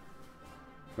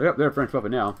 Well, yep, they're a French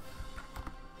puppet now.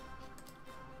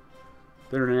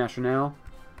 International.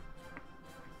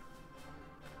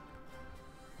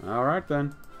 Alright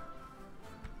then.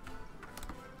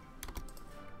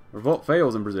 Revolt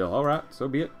fails in Brazil. Alright, so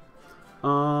be it.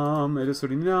 It is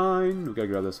 39. We gotta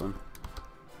grab this one.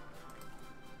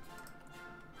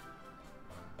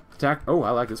 Attack. Oh, I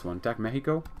like this one. Attack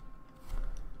Mexico.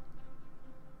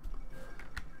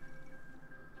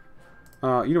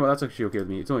 You know what? That's actually okay with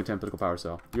me. It's only 10 political power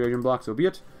cell. Eurasian bloc, so be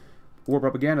it. War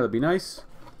propaganda, that'd be nice.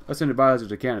 Let's send advisors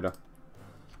to Canada.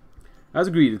 As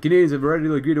agreed, the Canadians have already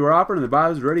agreed to our offer, and the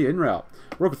advisors are ready en route.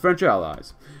 Work with French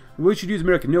allies. We should use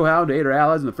American know-how to aid our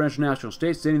allies in the French national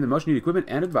states, sending them much-needed equipment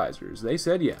and advisors. They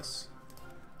said yes.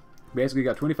 Basically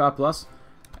got 25 plus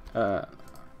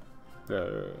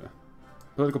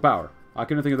political power. I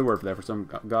couldn't think of the word for that for some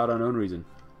god unknown reason.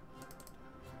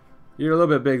 You're a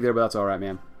little bit big there, but that's alright,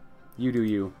 man. You do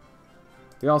you.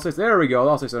 The Alsace, there we go.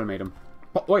 The Alsace made him.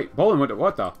 Wait, Poland,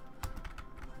 what the?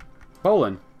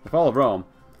 Poland, the fall of Rome.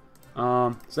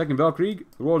 Second Weltkrieg,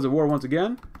 the world is at war once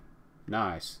again.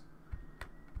 Nice.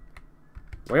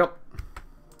 Well.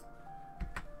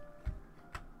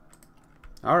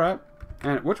 Alright.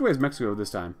 And which way is Mexico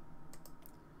this time?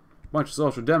 Bunch of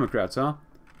social democrats, huh?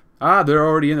 Ah, they're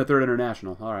already in the Third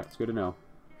International. Alright, it's good to know.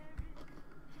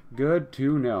 Good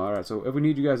to know. Alright, so if we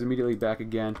need you guys immediately back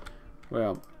again,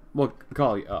 well, we'll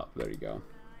call you up. There you go.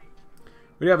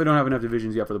 We definitely don't have enough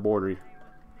divisions yet for the border.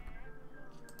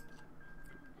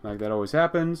 Like that always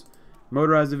happens.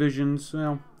 Motorized divisions,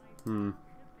 well,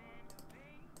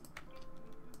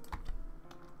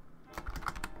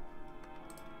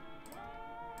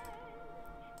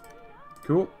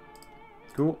 Cool.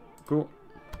 Cool. Cool.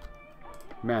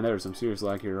 Man, there's some serious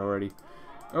lag here already.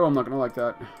 Oh, I'm not gonna like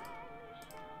that.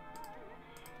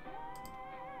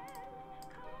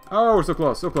 Oh, we're so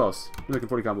close, so close. We're making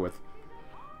 40 combo with.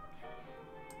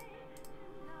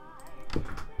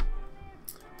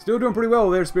 Still doing pretty well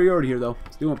with their superiority here, though.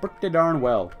 It's doing pretty darn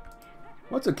well.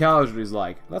 What's the casualties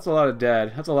like? That's a lot of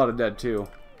dead. That's a lot of dead, too.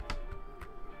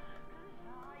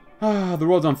 Ah, the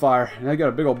world's on fire. And I got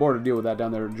a big old border to deal with that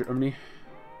down there in Germany.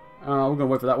 We're gonna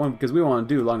wait for that one because we want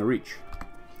to do longer reach.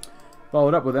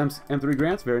 Followed up with M3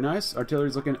 grants. Very nice.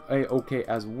 Artillery's looking A-okay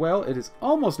as well. It is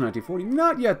almost 1940.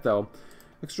 Not yet, though.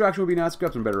 Extraction would be nice.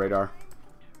 Grab some better radar.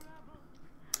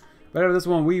 But out of this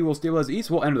one, we will stabilize the east.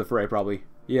 We'll enter the fray, probably.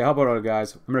 Yeah, how about it,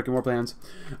 guys? American war plans.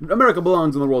 America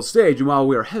belongs on the world stage, and while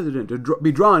we are hesitant to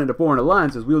be drawn into foreign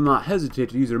alliances, we will not hesitate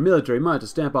to use our military might to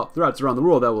stamp out threats around the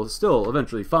world that will still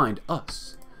eventually find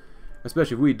us.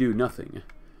 Especially if we do nothing.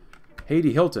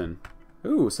 Haiti Hilton.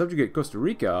 Ooh, subjugate Costa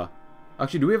Rica.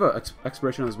 Actually, do we have an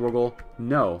expiration on this war goal?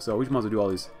 No, so we might as well do all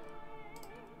these.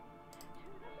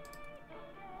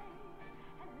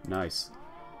 Nice.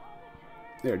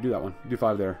 There, do that one. Do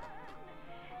 5 there.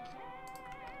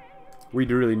 We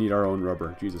do really need our own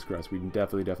rubber. Jesus Christ, we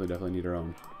definitely need our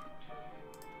own.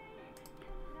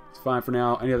 It's fine for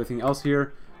now. Any other thing else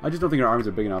here? I just don't think our armies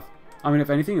are big enough. I mean, if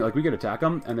anything, like, we could attack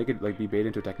them, and they could, like, be bait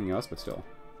into attacking us, but still.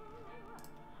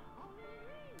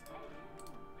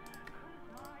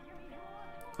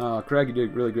 Craig, you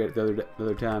did really great the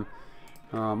other time.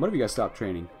 What if you guys stopped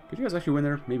training? Could you guys actually win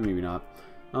there? Maybe, maybe not.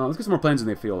 Let's get some more planes in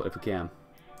the field, if we can.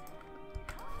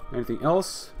 Anything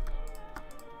else?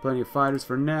 Plenty of fighters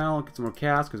for now. Get some more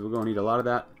cast, because we're going to need a lot of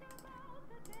that.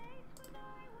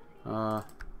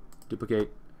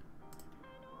 Duplicate.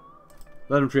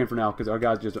 Let them train for now, because our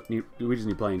guys just need, we just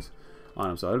need planes on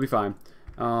them, so it'll be fine.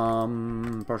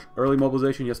 Early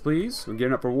mobilization, yes please. We're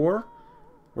getting up for war.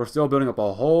 We're still building up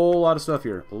a whole lot of stuff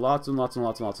here. Lots and lots and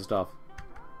lots and lots of stuff.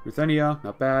 Ruthenia,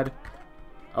 not bad.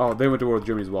 Oh, they went to war with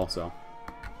Germany as well, so.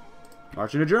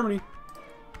 Marching to Germany.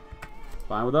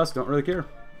 Fine with us, don't really care.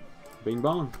 Bing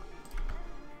bong.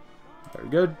 Very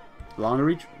good. Longer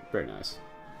reach, very nice.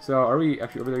 So, are we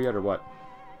actually over there yet, or what?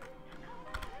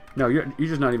 No, you're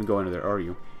just not even going over there, are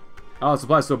you? Oh, the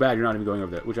supply's so bad, you're not even going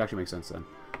over there, which actually makes sense then.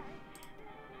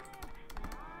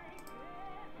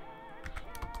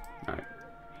 Alright.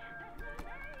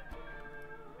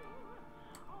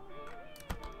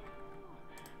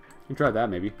 We can try that,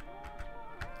 maybe. You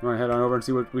want to head on over and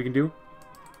see what we can do?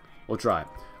 We'll try.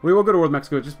 We will go to war with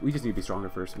Mexico. We just need to be stronger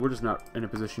first. We're just not in a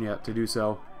position yet to do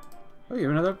so. Oh, you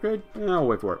have another upgrade? No, we'll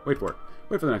wait for it. Wait for it.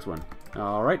 Wait for the next one.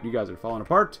 Alright, you guys are falling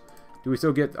apart. Do we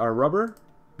still get our rubber?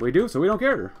 We do, so we don't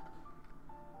care.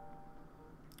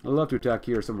 I'd love to attack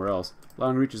here or somewhere else.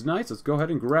 Long reach is nice. Let's go ahead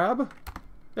and grab.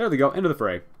 There we go. End of the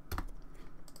fray.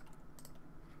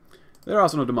 They're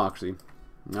also no democracy.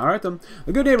 Alright then.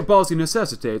 The good neighbor policy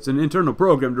necessitates an internal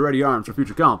program to ready arms for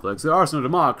future conflicts. The arsenal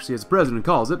of democracy, as the president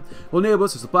calls it, will enable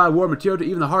us to supply war material to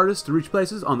even the hardest to reach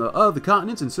places on of the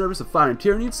continents in service of fighting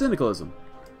tyranny and syndicalism.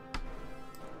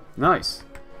 Nice.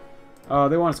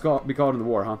 They want us to be called into the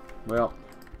war, huh? Well,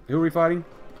 who are we fighting?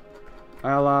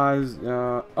 Allies,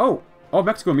 oh,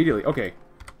 Mexico immediately. Okay.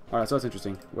 Alright, so that's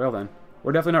interesting. Well then.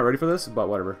 We're definitely not ready for this, but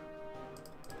whatever.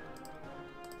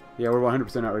 Yeah, we're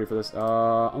 100% not ready for this.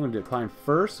 I'm going to decline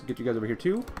first. Get you guys over here,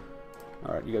 too.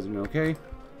 Alright, you guys are doing okay.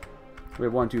 We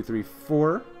have 1, 2, 3,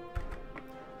 4.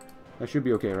 That should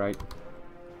be okay, right?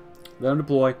 Let them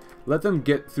deploy. Let them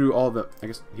get through all the, I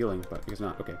guess, healing, but I guess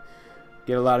not. Okay.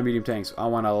 Get a lot of medium tanks. I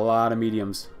want a lot of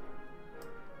mediums.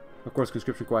 Of course,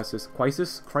 conscription crisis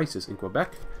in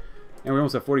Quebec. And we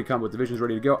almost have 40 combat divisions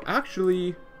ready to go.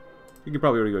 Actually, you can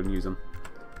probably already go ahead and use them.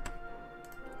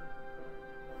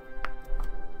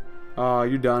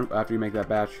 You're done after you make that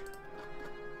batch.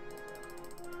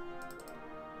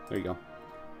 There you go.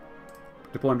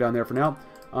 Deploy them down there for now.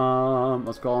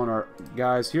 Let's call on our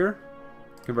guys here.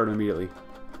 Convert them immediately.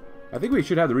 I think we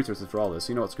should have the resources for all this.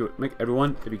 You know what? Screw it. Make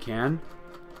everyone, if you can,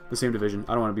 the same division.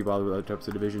 I don't want to be bothered with other types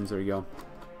of divisions. There you go.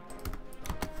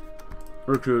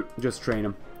 Recruit. Just train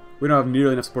them. We don't have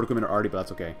nearly enough support equipment already, but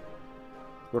that's okay.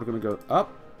 Support equipment goes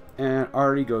up. And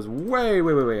already goes way,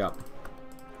 way, way, way up.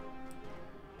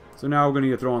 So now we're going to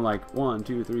need to throw in like 1,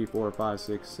 2, 3, 4, 5,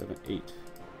 6, 7,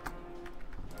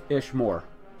 8-ish more.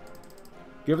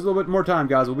 Give us a little bit more time,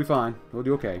 guys. We'll be fine. We'll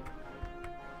do okay.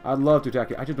 I'd love to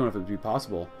attack it. I just don't know if it would be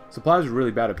possible. Supplies are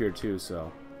really bad up here, too,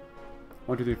 so...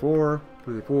 1, 2, 3, 4. 1,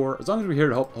 2, 3, 4. As long as we're here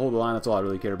to hold the line, that's all I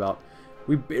really care about.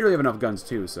 We barely have enough guns,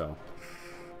 too, so...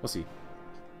 We'll see.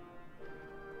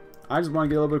 I just want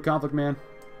to get a little bit of conflict, man.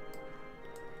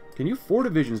 Can you 4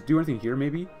 divisions do anything here,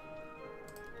 maybe?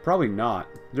 Probably not.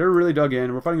 They're really dug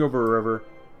in. We're fighting over a river.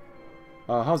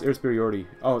 How's air superiority?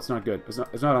 Oh, it's not good.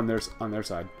 It's not on their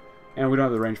side. And we don't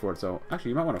have the range for it, so... Actually,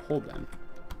 you might want to hold then.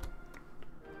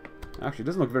 Actually, it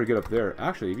doesn't look very good up there.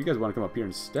 Actually, if you guys want to come up here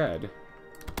instead...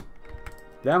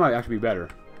 That might actually be better.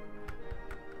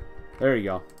 There you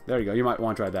go. There you go. You might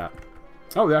want to try that.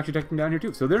 Oh, they're actually taking down here,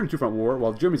 too. So they're in 2-front war,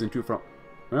 while Germany's in 2-front...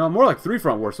 Well, more like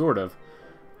 3-front war, sort of.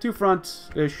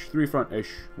 2-front-ish, 3-front-ish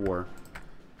war.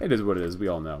 It is what it is, we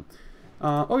all know.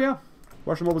 Oh, yeah.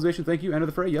 Partial mobilization, thank you. Enter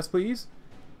the fray, yes, please.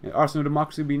 And Arsenal of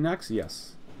Democracy will be next,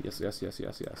 yes. Yes, yes, yes,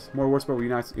 yes, yes. More war support will be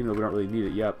nice, even though we don't really need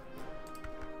it yet.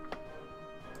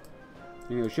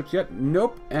 Any other ships yet?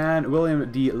 Nope. And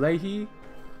William D. Leahy.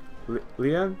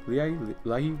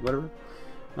 Leahy, whatever.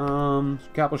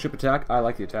 Capital ship attack. I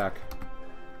like the attack.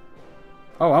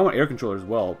 Oh, I want air controller as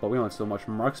well, but we don't have so much.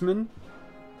 Marksman.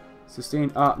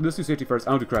 Sustain. Let's do safety first.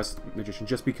 I don't do Crest Magician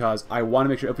just because I want to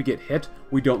make sure if we get hit,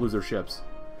 we don't lose our ships.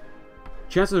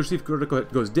 Chance of receive critical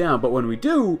hit goes down, but when we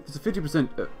do, there's a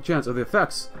 50% chance of the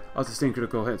effects of sustained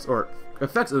critical hits, or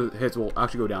effects of the hits will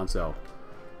actually go down, so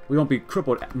we won't be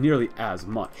crippled nearly as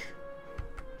much.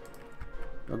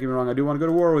 Don't get me wrong, I do want to go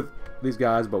to war with these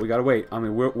guys, but we gotta wait. I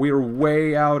mean, we're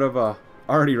way out of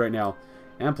already right now,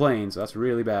 and planes, so that's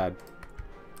really bad.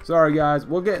 Sorry guys,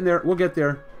 we'll get in there. We'll get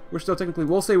there. We're still technically,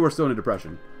 we'll say we're still in a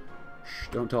depression. Shh,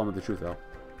 don't tell them the truth though.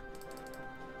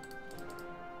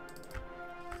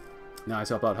 Nice,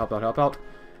 help out, help out, help out.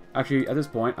 Actually, at this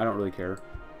point, I don't really care.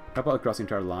 Help out across the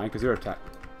entire line, because they're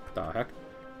the heck?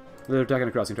 They're attacking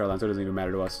across the entire line, so it doesn't even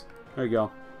matter to us. There you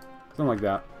go. Something like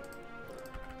that.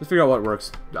 Let's figure out what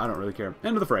works. I don't really care.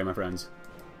 End of the fray, my friends.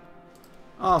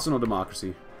 Arsenal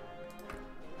democracy.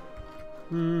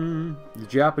 The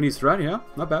Japanese threat, yeah,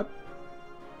 not bad.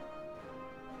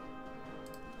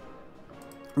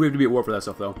 We have to be at war for that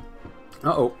stuff, though.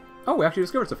 Uh-oh. Oh, we actually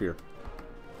discovered stuff here.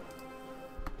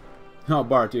 Oh,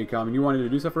 Barty coming. You wanted to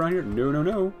do stuff around here? No, no,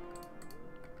 no.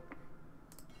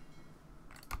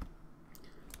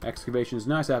 Excavation is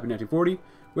nice. Happy 1940.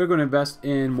 We're going to invest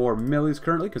in more millies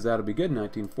currently, because that'll be good.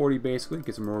 1940, basically.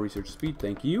 Get some more research speed.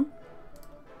 Thank you.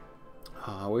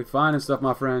 We're finding stuff,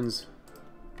 my friends.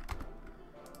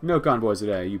 No convoys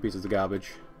today, you pieces of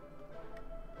garbage.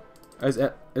 Is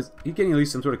he getting at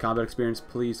least some sort of combat experience?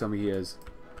 Please tell me he is.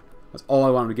 That's all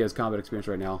I want him to get is combat experience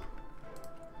right now.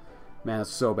 Man,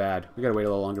 that's so bad. We gotta wait a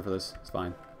little longer for this. It's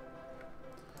fine.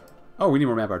 Oh, we need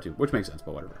more manpower too, which makes sense,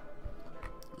 but whatever.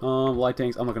 Light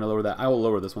tanks, I'm not gonna lower that. I will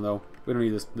lower this one though. We don't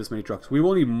need this many trucks. We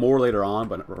will need more later on,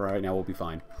 but right now we'll be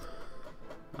fine.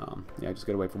 Yeah, just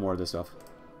gotta wait for more of this stuff.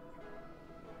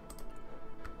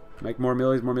 Make more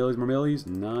millies, more millies, more millies.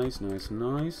 Nice, nice,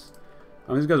 nice.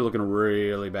 I mean, these guys are looking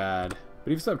really bad.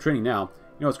 But if you stop training now,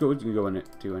 you know what's good? We can go in it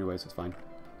too anyways, it's fine.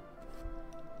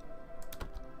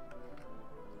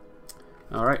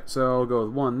 Alright, so we'll go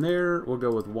with one there. We'll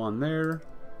go with one there.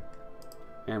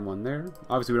 And one there.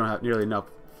 Obviously, we don't have nearly enough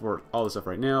for all this stuff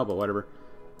right now, but whatever.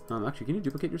 Actually, can you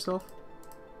duplicate yourself?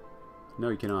 No,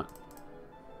 you cannot.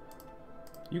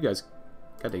 You guys.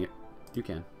 God dang it. You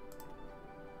can.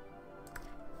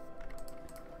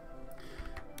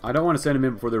 I don't want to send them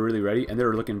in before they're really ready, and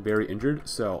they're looking very injured,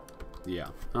 so, yeah.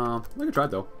 We can try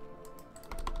it, though.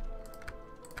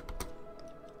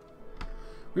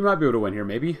 We might be able to win here,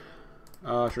 maybe.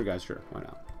 Sure, guys, sure. Why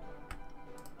not?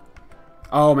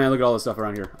 Oh, man, look at all this stuff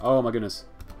around here. Oh, my goodness.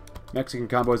 Mexican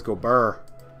convoys go burr.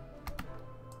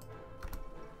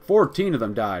 14 of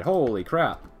them died. Holy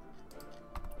crap.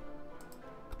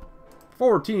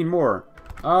 14 more.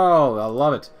 Oh, I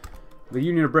love it. The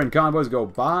Union of Britain convoys go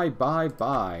bye, bye,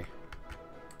 bye.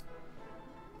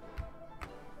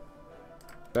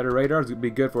 Better radars would be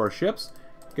good for our ships.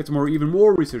 Get some more, even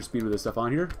more research speed with this stuff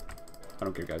on here. I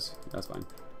don't care, guys. That's fine.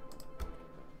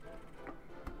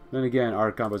 Then again,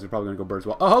 our convoys are probably going to go birds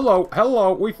well. Oh, hello,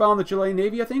 hello. We found the Chilean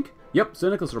Navy, I think. Yep,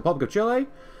 Seneca's Republic of Chile.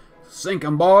 Sink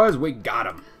 'em, boys. We got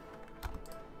 'em.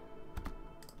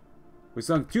 We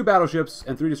sunk 2 battleships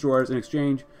and 3 destroyers in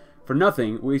exchange for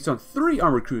nothing. We sunk 3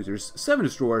 armored cruisers, 7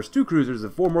 destroyers, 2 cruisers,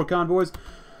 and 4 more convoys.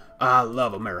 I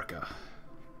love America.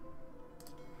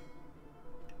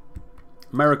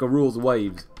 America rules the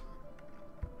waves.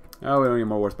 Oh, we don't need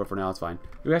more war support for now. It's fine.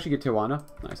 Did we actually get Tijuana?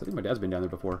 Nice. I think my dad's been down there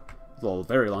before. It's a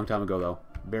very long time ago, though.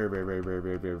 Very, very, very, very,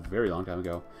 very, very, very long time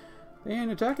ago. They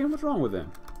ain't attacking. What's wrong with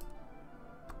them?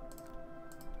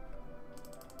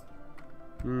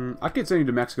 I could send you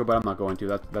to Mexico, but I'm not going to.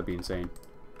 That'd be insane.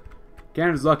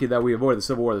 Canada's lucky that we avoided the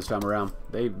Civil War this time around.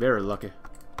 They very lucky.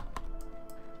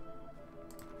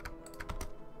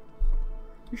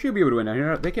 You should be able to win down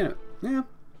here. They can't. Yeah.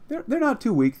 They're not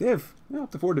too weak. They have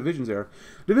up to 4 divisions there.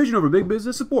 Division over big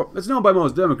business support. It's known by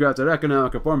most Democrats that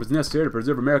economic reform is necessary to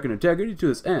preserve American integrity to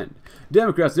this end.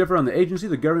 Democrats differ on the agency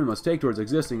the government must take towards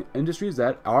existing industries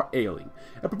that are ailing.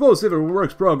 A proposed civil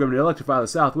works program to electrify the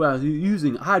Southwest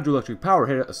using hydroelectric power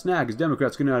hit a snag as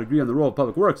Democrats could not agree on the role of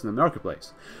public works in the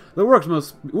marketplace. The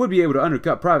works would be able to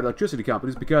undercut private electricity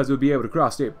companies because it would be able to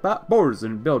cross state borders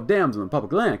and build dams on the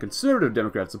public land. Conservative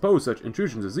Democrats oppose such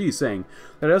intrusions as these, saying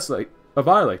that it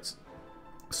violates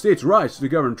states' rights to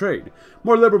govern trade.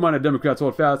 More liberal-minded Democrats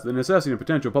hold fast that the necessity and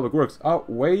potential of public works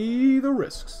outweigh the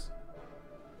risks.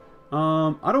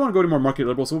 I don't want to go any more market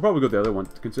liberal, so we'll probably go the other one.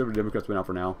 The Conservative Democrats went out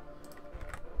for now.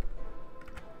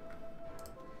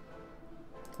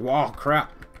 Wow,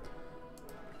 crap.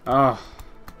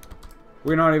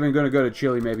 We're not even going to go to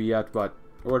Chile maybe yet, but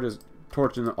we're just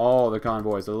torching all the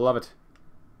convoys. I love it.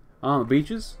 On the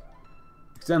beaches?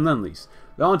 Extend Lend-Lease.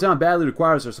 The Allentown badly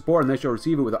requires our support, and they shall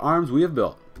receive it with the arms we have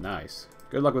built. Nice.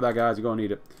 Good luck with that, guys. You're going to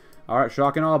need it. Alright,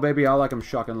 shock and awe, baby. I like them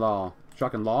shock and law.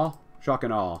 Shock and law? Shock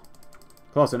and awe.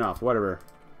 Close enough. Whatever.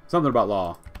 Something about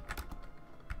law.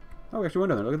 Oh, we actually went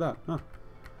down there. Look at that. Huh.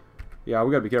 Yeah,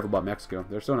 we got to be careful about Mexico.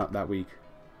 They're still not that weak.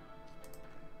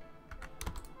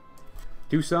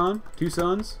 Tucson? Two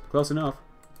sons? Close enough.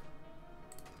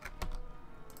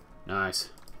 Nice.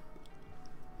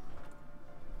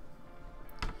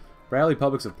 Bradley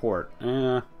Public Support. We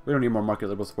don't need more market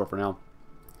liberal support for now.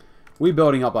 We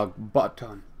building up a butt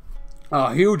ton.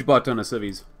 A huge butt ton of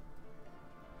civies.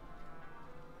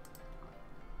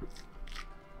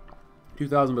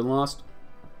 2,000 been lost.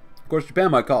 Of course,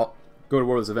 Japan might go to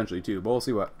war with us eventually too, but we'll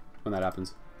see when that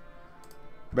happens.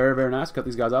 Very, very nice. Cut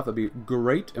these guys off. That'd be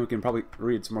great, and we can probably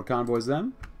read some more convoys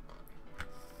then.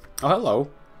 Oh,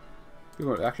 hello.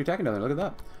 People are actually attacking down there. Look at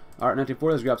that. Alright,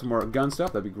 1940, let's grab some more gun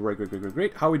stuff. That'd be great, great, great, great,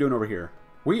 great. How are we doing over here?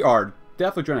 We are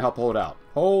definitely trying to help hold it out.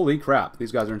 Holy crap.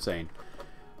 These guys are insane.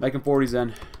 Make them 40s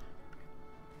then.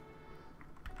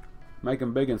 Make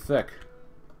them big and thick.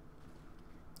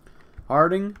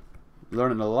 Harding,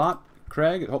 learning a lot.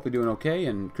 Craig, hopefully doing okay.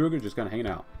 And Kruger just kind of hanging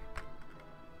out.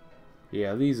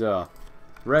 Yeah, these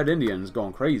Red Indians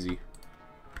going crazy.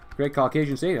 Great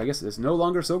Caucasian state. I guess it's no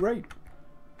longer so great.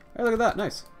 Hey, look at that.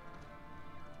 Nice.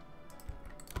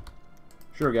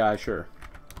 Sure, guys, sure.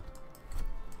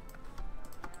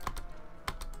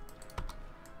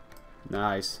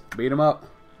 Nice. Beat him up.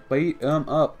 Beat him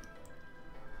up.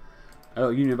 Oh,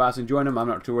 Union Bison joined him. I'm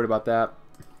not too worried about that.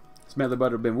 Smedley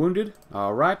Butter been wounded.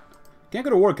 Alright. Can't go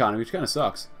to war economy, which kind of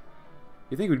sucks.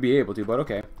 You think we'd be able to, but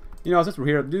okay. You know, since we're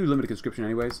here, do limited conscription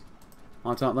anyways.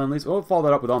 Entente Lend-Lease. We'll follow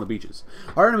that up with on the beaches.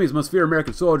 Our enemies must fear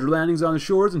American soldier landings on the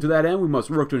shores, and to that end, we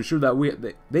must work to ensure that we have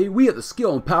the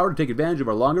skill and power to take advantage of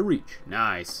our longer reach.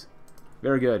 Nice.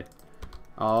 Very good.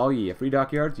 Oh, yeah. Free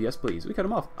dockyards? Yes, please. We cut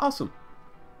them off. Awesome.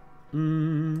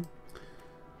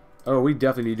 Oh, we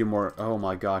definitely need to do more. Oh,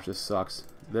 my gosh. This sucks.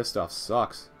 This stuff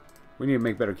sucks. We need to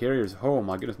make better carriers. Oh,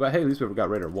 my goodness. But, hey, at least we've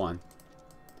got Raider 1.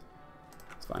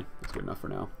 It's fine. It's good enough for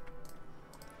now.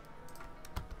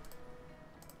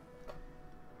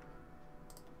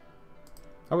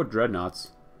 How about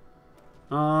dreadnoughts?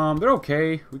 They're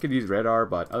okay. We could use radar,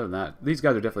 but other than that, these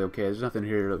guys are definitely okay. There's nothing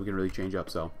here that we can really change up,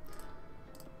 so.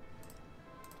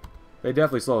 They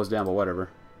definitely slow us down, but whatever.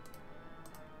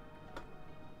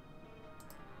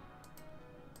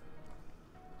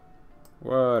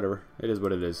 Whatever. It is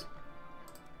what it is.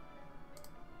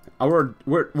 We're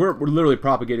literally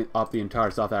propagating up the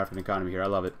entire South African economy here. I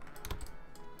love it.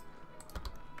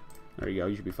 There you go.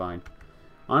 You should be fine.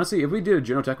 Honestly, if we did a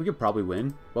general attack, we could probably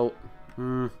win. Well,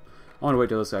 I want to wait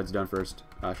till this side's done first.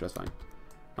 Sure, that's fine.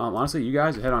 Honestly, you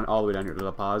guys head on all the way down here to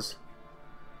La Paz.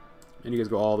 And you guys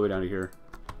go all the way down to here.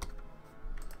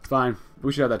 It's fine.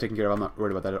 We should have that taken care of. I'm not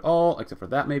worried about that at all, except for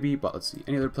that maybe. But let's see.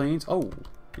 Any other planes? Oh,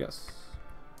 yes.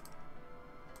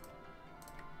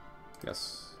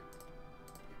 Yes.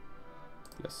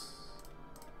 Yes.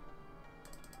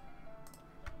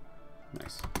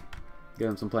 Nice. Get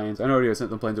them some planes. I know I sent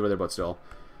some planes over there, but still.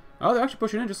 Oh, they're actually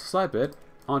pushing in just a slight bit.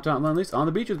 On time, at least. On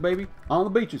the beaches, baby. On the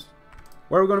beaches.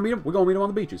 Where are we going to meet them? We're going to meet them on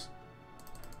the beaches.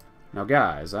 Now,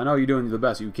 guys, I know you're doing the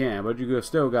best you can, but you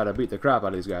still got to beat the crap out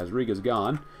of these guys. Riga's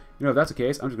gone. You know, if that's the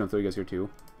case, I'm just going to throw you guys here, too.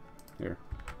 Here.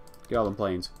 Get all them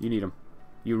planes. You need them.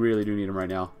 You really do need them right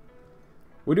now.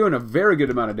 We're doing a very good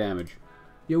amount of damage.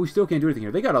 Yeah, we still can't do anything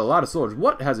here. They got a lot of soldiers.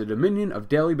 What has the Dominion of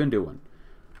Delhi been doing?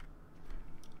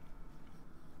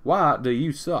 Why do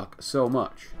you suck so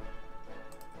much?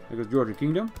 There goes Georgia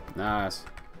Kingdom. Nice.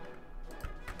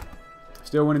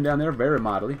 Still winning down there very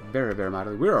mildly. Very, very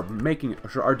mildly. We are making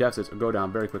sure our deficits go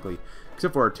down very quickly.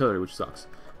 Except for artillery, which sucks.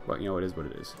 But, you know, it is what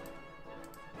it is.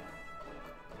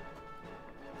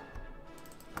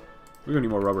 We're going to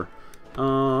need more rubber.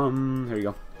 Here you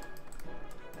go.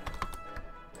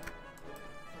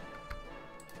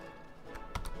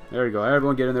 There you go.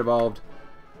 Everyone get in there involved.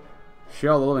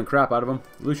 Shell the living crap out of them.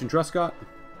 Lucian Truscott.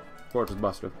 Fortress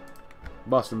Buster.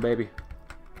 Bust them, baby.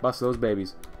 Bust those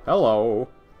babies. Hello.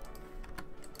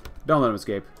 Don't let them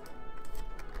escape.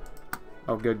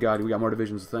 Oh, good God. We got more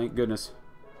divisions, thank goodness.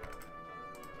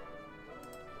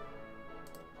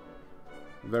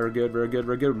 Very good, very good,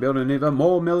 very good. We're building even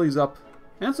more millies up.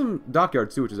 And some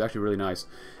dockyards, too, which is actually really nice.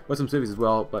 But some cities as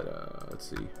well, but, let's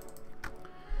see.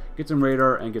 Get some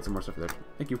radar and get some more stuff there.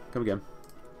 Thank you. Come again.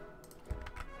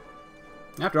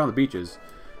 After on the beaches,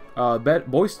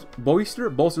 bolster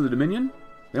the Dominion.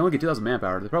 They only get 2,000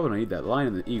 manpower. They probably don't need that. Lion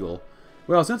and the Eagle.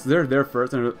 Well, since they're there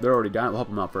first and they're already down, we'll help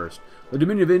them out first. The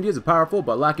Dominion of India is powerful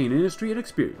but lacking in industry and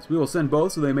experience. We will send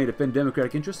both so they may defend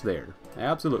democratic interests there.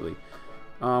 Absolutely.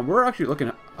 We're actually looking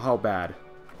at how bad.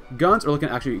 Guns are looking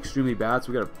actually extremely bad,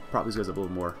 so we gotta prop these guys up a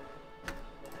little more.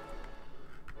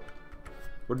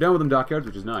 We're done with them dockyards,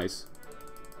 which is nice.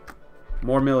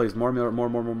 More millies, more. And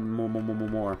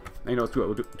you know, let's do it.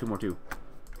 We'll do 2 more too.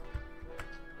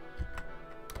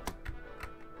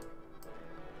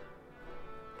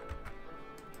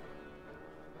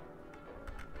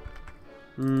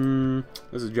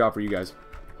 This is a job for you guys.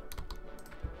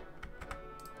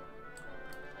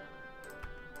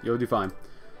 You'll do fine.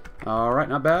 Alright,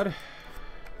 not bad.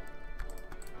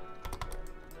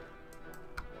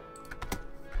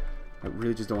 I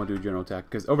really just don't want to do a general attack,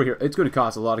 because over here, it's going to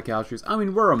cost a lot of casualties. I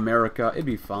mean, we're America. It'd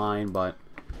be fine, but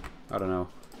I don't know.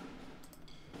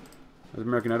 As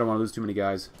American, I don't want to lose too many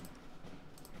guys.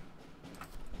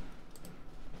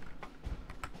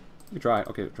 You try it.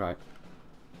 Okay, try it.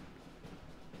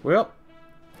 Well,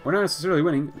 we're not necessarily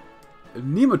winning.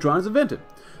 Nemotron is invented.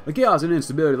 The chaos and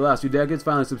instability of the last few decades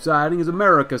finally subsiding as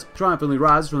America triumphantly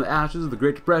rises from the ashes of the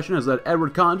Great Depression has led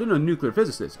Edward Condon, a nuclear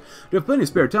physicist, to have plenty of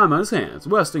spare time on his hands.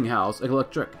 Westinghouse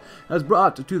Electric has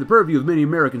brought to the purview of many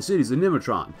American cities the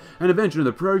Nemotron, an invention of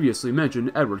the previously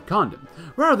mentioned Edward Condon.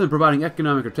 Rather than providing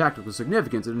economic or tactical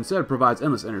significance, it instead provides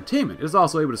endless entertainment. It is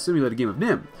also able to simulate a game of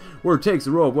NIM, where it takes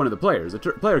the role of one of the players. The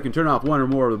player can turn off one or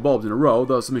more of the bulbs in a row,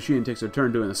 thus the machine takes a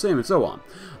turn doing the same, and so on.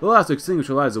 The last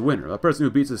extinguisher lies the winner. A person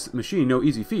who beats this machine no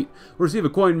easy feat will receive a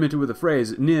coin minted with the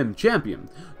phrase NIM Champion.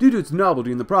 Due to its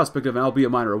novelty and the prospect of an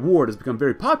albeit minor award, it has become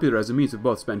very popular as a means to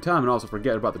both spend time and also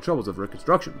forget about the troubles of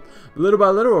reconstruction. But little by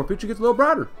little, our future gets a little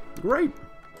brighter. Great.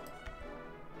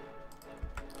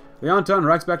 Leonton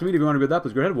racks back to me. If you want to go that,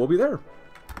 please go ahead. We'll be there.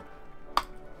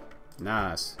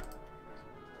 Nice.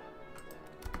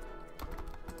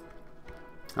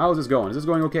 How is this going? Is this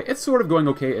going okay? It's sort of going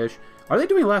okay-ish. Are they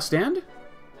doing Last Stand?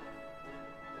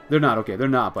 They're not, okay, they're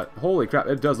not, but holy crap,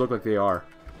 it does look like they are.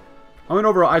 I mean,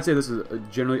 overall, I'd say this is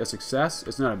generally a success.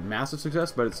 It's not a massive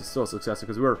success, but it's still a success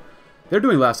because they're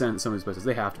doing Last Stand in some of these places.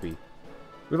 They have to be.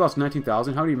 We've lost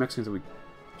 19,000. How many Mexicans have we?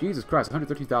 Jesus Christ,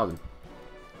 113,000.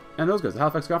 And those guys, the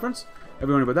Halifax Conference.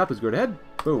 Everyone about that, please go ahead.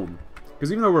 Boom. Because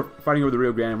even though we're fighting over the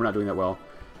Rio Grande, we're not doing that well.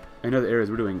 In other areas,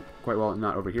 we're doing quite well,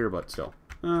 not over here, but still.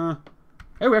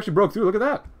 Hey, we actually broke through. Look at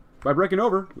that. By breaking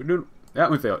over, we're doing... That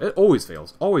one failed. It always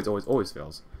fails. Always, always, always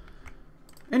fails.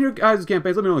 And your guys'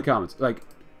 campaigns, let me know in the comments. Like,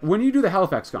 when you do the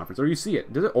Halifax Conference, or you see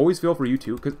it, does it always fail for you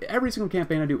too? Because every single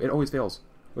campaign I do, it always fails.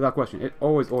 Without question. It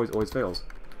always, always, always fails.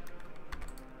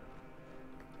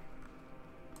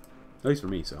 At least for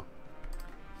me, so.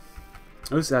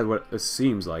 At least that's what it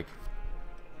seems like.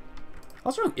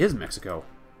 How strong is Mexico?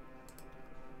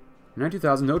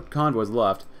 92,000, no convoys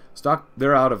left. Stock,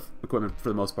 they're out of equipment for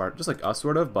the most part. Just like us,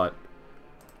 sort of, but...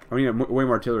 I mean, way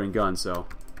more artillery and guns, so...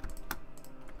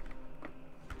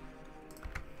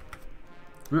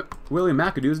 William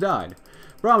McAdoo has died.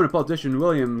 Prominent politician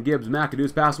William Gibbs McAdoo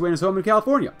has passed away in his home in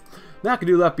California.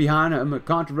 McAdoo left behind him a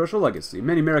controversial legacy.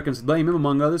 Many Americans blame him,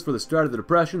 among others, for the start of the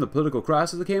Depression and the political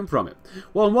crisis that came from it.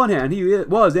 While on one hand, he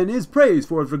was and is praised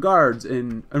for his regards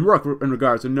and work in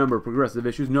regards to a number of progressive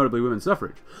issues, notably women's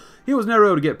suffrage. He was never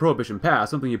able to get Prohibition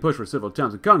passed, something he pushed for several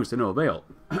times in Congress to no avail.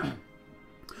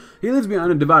 He leaves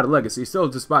behind a divided legacy. Still,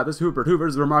 despite this, Herbert Hoover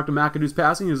has remarked on McAdoo's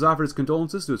passing and has offered his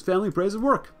condolences to his family and praised his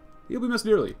work. He'll be missed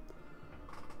dearly.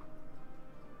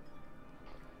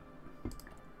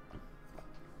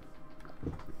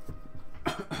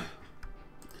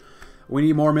 We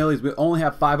need more millies. We only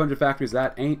have 500 factories.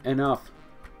 That ain't enough.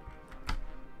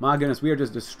 My goodness, we are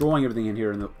just destroying everything in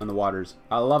here in the waters.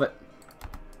 I love it.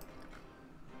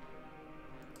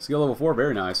 Skill level 4,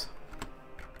 very nice.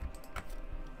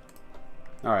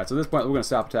 Alright, so at this point, we're going to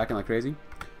stop attacking like crazy.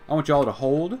 I want y'all to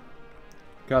hold,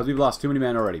 because we've lost too many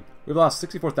men already. We've lost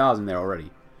 64,000 there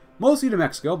already. Mostly to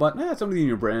Mexico, but some of the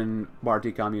Union Britain,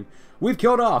 Barty Commune. We've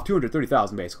killed off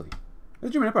 230,000, basically. The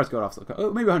German Empire's killed off,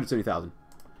 maybe 170,000.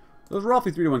 Those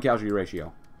roughly 3-to-1 casualty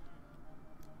ratio.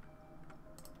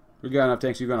 We got enough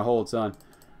tanks you're going to hold, son.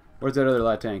 Where's that other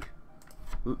light tank?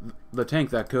 The tank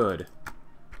that could.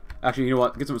 Actually, you know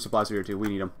what? Get some supplies here, too. We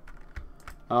need them.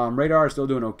 Radar is still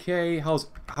doing okay. How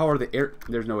are the air?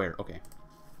 There's no air. Okay.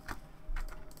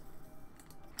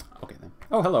 Okay, then.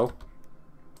 Oh, hello.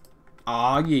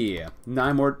 Ah, yeah.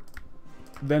 9 more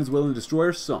Venezuelan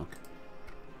destroyers sunk.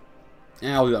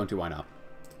 And I'll do that one, too. Why not?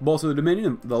 Bolster the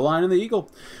Dominion, the Lion and the Eagle.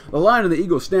 The Lion and the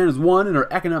Eagle stand as one, and our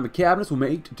economic cabinets will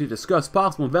meet to discuss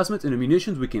possible investments in the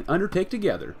munitions we can undertake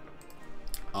together.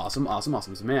 Awesome, awesome,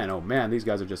 awesome. So, man, oh man, these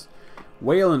guys are just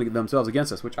wailing themselves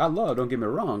against us, which I love, don't get me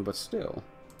wrong, but still.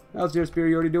 How's your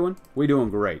superiority doing? We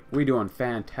doing great. We doing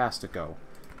fantastico.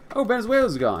 Oh,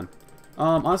 Venezuela's gone.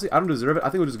 Honestly, I don't deserve it. I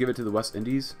think we'll just give it to the West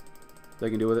Indies. They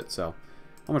can do with it, so.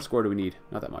 How much score do we need?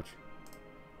 Not that much.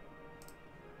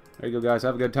 There you go, guys.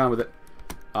 Have a good time with it.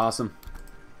 Awesome.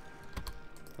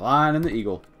 Lion and the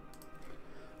Eagle.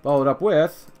 Followed up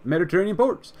with Mediterranean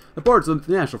ports. The ports of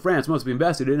national France must be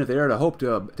invested in if they are to hope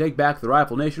to take back the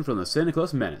rival nation from the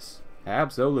Syndicalist menace.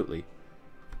 Absolutely.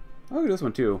 I'll do this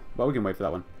one too, but we can wait for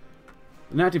that one.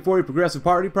 The 1940 Progressive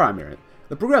Party primary.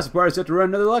 The Progressive Party is set to run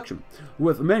another election,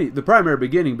 with the primary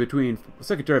beginning between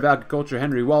Secretary of Agriculture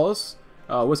Henry Wallace,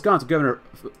 Wisconsin Governor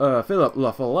Philip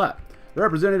La Follette,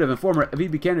 Representative and former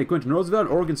VP candidate Quentin Roosevelt,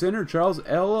 and Oregon Senator Charles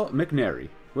L. McNary.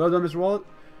 Well done, Mr. Wallet.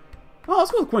 Oh,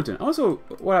 let's go with Quentin. Also,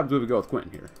 what happens if we go with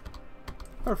Quentin here?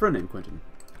 Our friend named Quentin.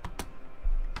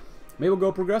 Maybe we'll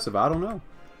go progressive. I don't know.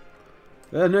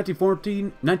 The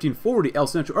 1940 El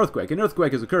Centro earthquake. An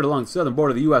earthquake has occurred along the southern border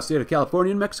of the U.S. state of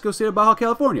California and Mexico state of Baja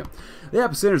California. The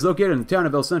epicenter is located in the town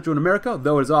of El Centro in America,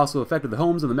 though it has also affected the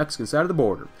homes on the Mexican side of the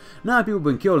border. 9 people have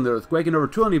been killed in the earthquake and over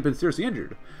 20 have been seriously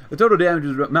injured. The total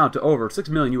damages amount to over $6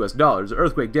 million. The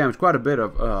earthquake damaged quite a bit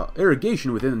of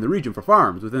irrigation within the region for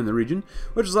farms within the region,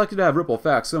 which is likely to have ripple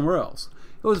effects somewhere else.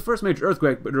 It was the first major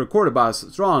earthquake recorded by a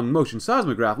strong motion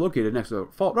seismograph located next to a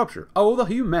fault rupture. Oh, the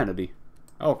humanity.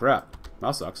 Oh, crap.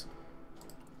 That sucks.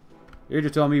 You're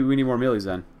just telling me we need more millies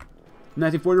then.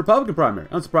 1940 Republican primary.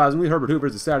 Unsurprisingly, Herbert Hoover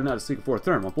has decided not to seek a fourth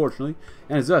term, unfortunately,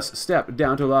 and has thus stepped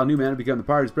down to allow a new man to become the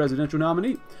party's presidential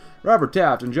nominee. Robert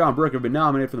Taft and John Brooker have been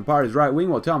nominated for the party's right wing,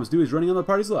 while Thomas Dewey is running on the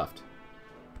party's left.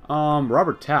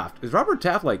 Robert Taft. Is Robert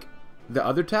Taft like the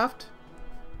other Taft?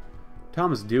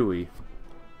 Thomas Dewey.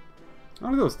 I'm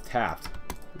gonna go with Taft.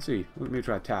 Let's see. Let me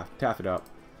try Taft. Taft it up.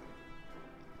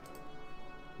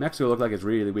 Mexico looks like it's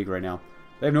really weak right now.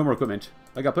 They have no more equipment.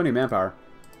 I got plenty of manpower.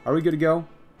 Are we good to go?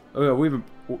 Oh, yeah, we've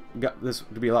got this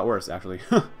to be a lot worse, actually.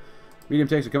 Medium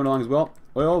tanks are coming along as well.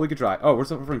 Well, we could try. Oh, we're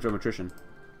suffering from attrition.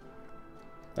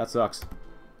 That sucks.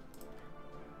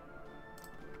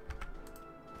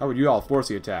 How would you all force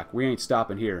the attack? We ain't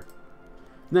stopping here.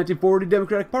 1940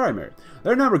 Democratic primary.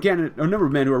 There are a number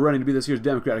of men who are running to be this year's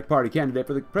Democratic Party candidate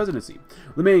for the presidency.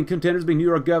 The main contenders being New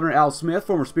York Governor Al Smith,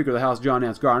 former Speaker of the House John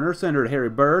Nance Garner, Senator Harry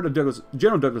Byrd,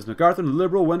 General Douglas MacArthur, and the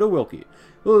Liberal Wendell Willkie.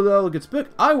 Who the delegates pick?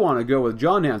 I want to go with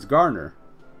John Nance Garner.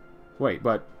 Wait.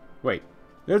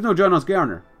 There's no John Nance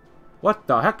Garner. What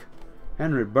the heck?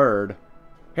 Harry Byrd,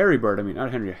 I mean,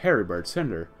 not Henry. Harry Byrd,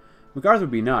 Senator. MacArthur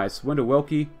would be nice. Wendell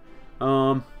Willkie.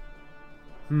 I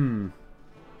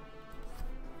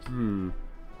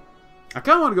kind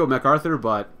of want to go with MacArthur,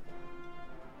 but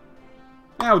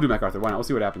we'll do MacArthur. Why not? We'll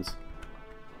see what happens.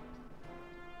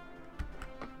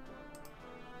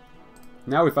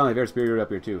 Now we finally have air superiority up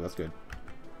here too. That's good.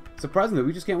 Surprisingly,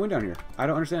 we just can't win down here. I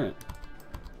don't understand it.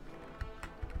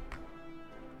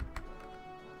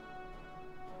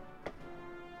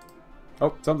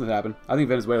 Oh, something happened. I think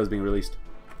Venezuela is being released.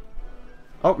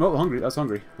 Oh, no, hungry. That's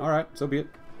hungry. Alright, so be it.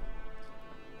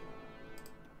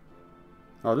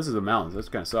 Oh, this is the mountains. This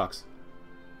kind of sucks.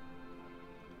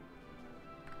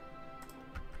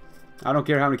 I don't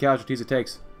care how many casualties it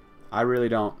takes. I really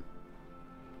don't.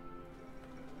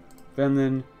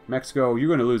 Finland, Mexico. You're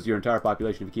going to lose your entire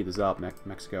population if you keep this up,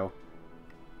 Mexico.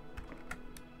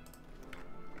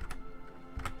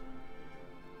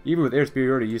 Even with air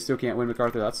superiority, you still can't win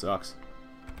MacArthur. That sucks.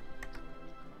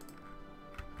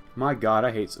 My god,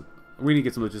 I hate... We need to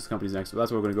get some logistics companies next, but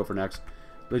that's what we're going to go for next.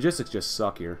 Logistics just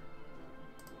suck here.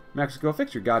 Mexico,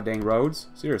 fix your goddamn roads.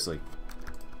 Seriously.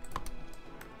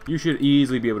 You should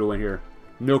easily be able to win here.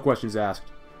 No questions asked.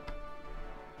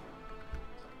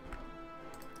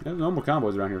 There's no more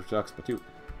combos around here, sucks, but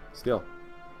still.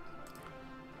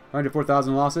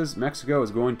 104,000 losses. Mexico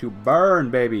is going to burn,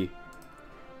 baby.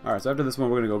 Alright, so after this one,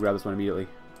 we're going to go grab this one immediately.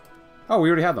 Oh, we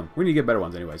already have them. We need to get better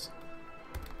ones anyways.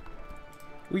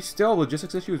 We still have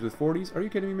logistics issues with 40s? Are you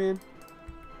kidding me, man?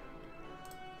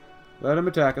 Let them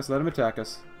attack us. Let them attack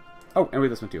us. Oh, and we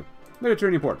have this one too.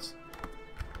 Mediterranean ports.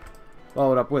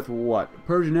 Followed up with what?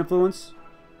 Persian influence?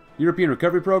 European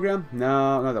recovery program?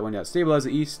 No, not that one yet. Stabilize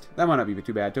the East. That might not be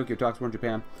too bad. Tokyo talks more in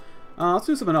Japan. Let's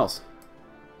do something else.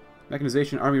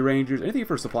 Mechanization, Army Rangers. Anything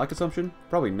for supply consumption?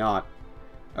 Probably not.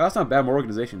 That's not bad. More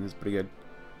organization is pretty good.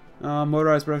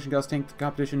 Motorized production costs, tank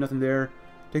competition, nothing there.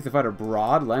 Take the fight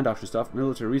abroad, land auction stuff,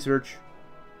 military research,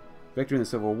 victory in the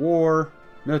Civil War,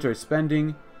 military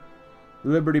spending,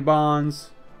 Liberty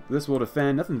bonds. This will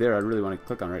defend. Nothing there I really want to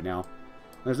click on right now.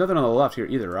 There's nothing on the left here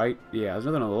either, right? Yeah, there's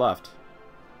nothing on the left.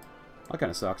 That kind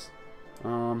of sucks.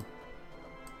 Nothing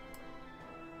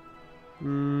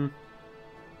on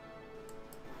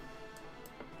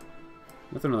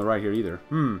the right here either.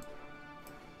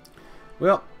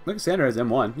 Well, Alexander has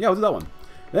M1. Yeah, what's that one?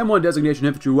 The M1 designation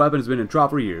infantry weapon has been in trial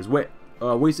for years,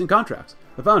 wasting contracts.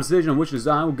 The final decision on which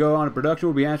design will go on in production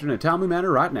will be answered in a timely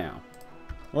manner right now.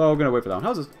 Well, we're gonna wait for that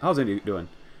one. How's India doing?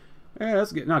 Yeah,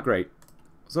 that's not great.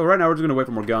 So right now we're just gonna wait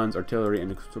for more guns, artillery,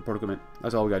 and support equipment.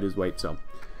 That's all we gotta do is wait. So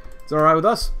it's all right with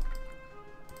us.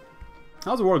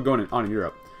 How's the war going on in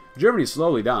Europe? Germany's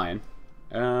slowly dying.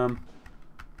 Well,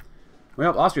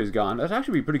 Austria's gone. That'd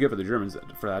actually be pretty good for the Germans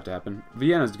for that to happen.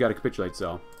 Vienna's got to capitulate,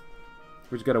 so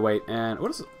we just gotta wait. And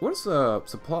what is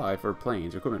supply for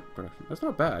planes, equipment production? That's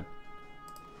not bad.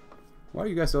 Why are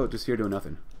you guys still just here doing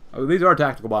nothing? Oh, these are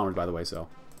tactical bombers, by the way. So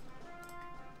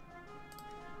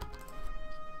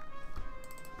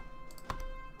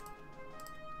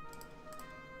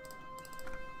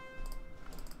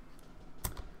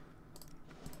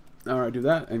alright, do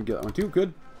that and get that one too.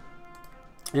 Good.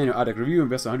 Annual ADEC review,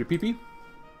 invest 100 PP.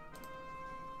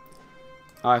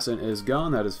 Iceland is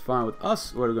gone. That is fine with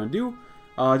us. What are we going to do?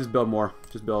 Just build more.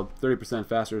 Just build 30%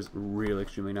 faster is really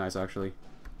extremely nice, actually.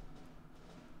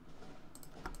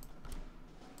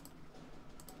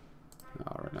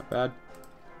 Alright, not bad.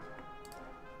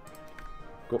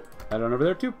 Cool. Add on over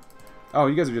there, too. Oh,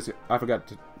 you guys are just... I forgot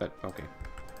to... Okay.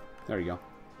 There you go.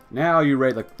 Now you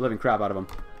raid like living crap out of them.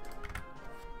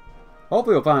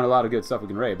 Hopefully we'll find a lot of good stuff we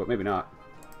can raid, but maybe not.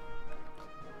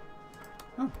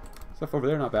 Oh, stuff over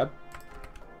there, not bad.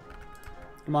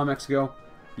 Come on, Mexico.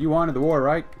 You wanted the war,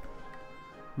 right?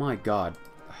 My god.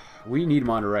 We need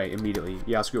Monterrey immediately.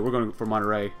 Yeah, screw it. We're going for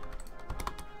Monterrey.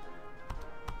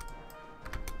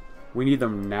 We need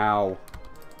them now.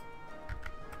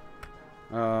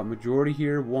 Majority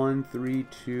here. 1, 3,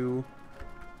 2.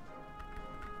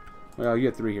 Well, you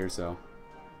get 3 here, so.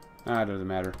 It doesn't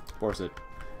matter. Force it.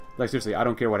 Like, seriously, I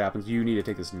don't care what happens. You need to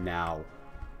take this now.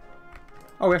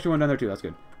 Oh, we actually went down there, too. That's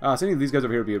good. Sending these guys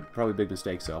over here would be probably a big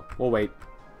mistake, so we'll wait.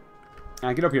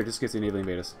 And get up here just in case they naval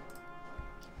invade us.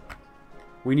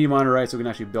 We need Monterrey so we can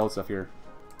actually build stuff here.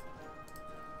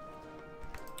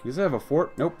 Does it have a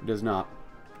fort? Nope, it does not.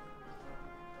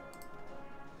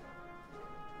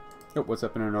 Oh, what's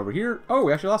happening over here? Oh,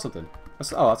 we actually lost something.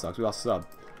 Oh, that sucks. We lost a sub.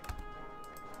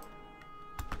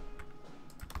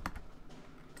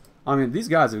 I mean, these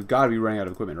guys have got to be running out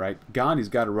of equipment, right? Gandhi's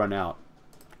got to run out.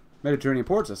 Mediterranean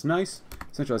ports, that's nice.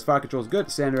 Centralized fire control is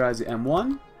good. Standardize the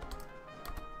M1.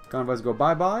 Convoys go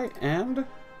bye-bye. And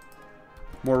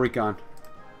more recon.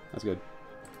 That's good.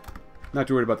 Not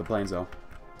too worried about the planes, though.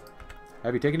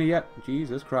 Have you taken it yet?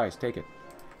 Jesus Christ, take it.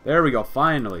 There we go,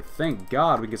 finally. Thank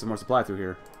God we can get some more supply through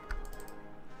here.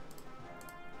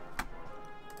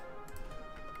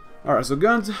 Alright, so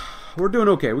guns, we're doing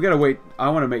okay. We gotta wait. I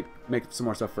want to make some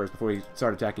more stuff first before we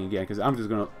start attacking again, because I'm just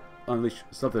going to unleash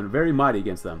something very mighty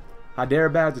against them.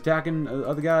 Hyderabad's attacking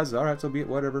other guys. Alright, so be it,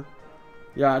 whatever.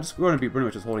 Yeah, just going to be pretty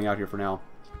much just holding out here for now.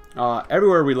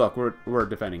 Everywhere we look, we're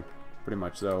defending, pretty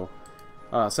much. So,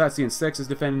 Sightseeing 6 is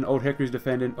defending. Old Hickory's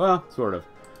defending. Well, sort of.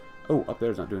 Oh, up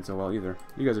there's not doing so well either.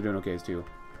 You guys are doing okay too.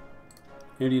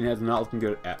 Indian Head's not looking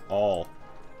good at all.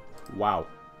 Wow.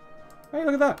 Hey,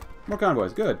 look at that. More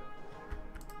convoys. Good.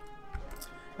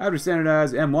 Average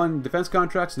standardized M1 defense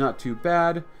contracts, not too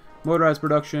bad. Motorized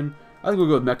production. I think we'll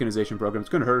go with mechanization program. It's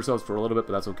going to hurt ourselves for a little bit,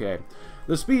 but that's okay.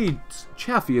 The speed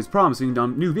Chaffee is promising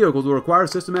on new vehicles will require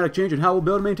systematic change in how we'll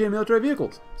build and maintain military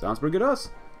vehicles. Sounds pretty good to us.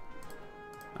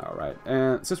 Alright,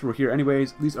 and since we're here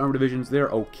anyways, these armor divisions, they're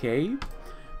okay.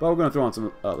 But we're going to throw on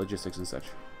some logistics and such.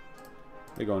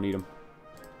 They're going to need them.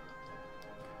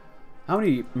 How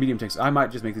many medium tanks? I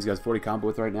might just make these guys 40 combo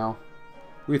with right now.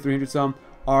 We have 300 some.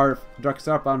 Our Dark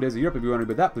Southbound Days of Europe, if you want to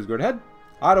be that, please go ahead.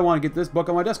 I don't want to get this book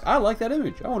on my desk. I like that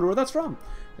image. I wonder where that's from.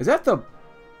 Is that the...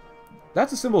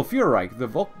 That's a symbol of Führerreich, the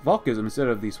Volkism instead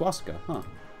of the swastika, huh?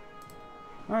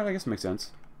 Alright, I guess it makes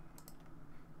sense.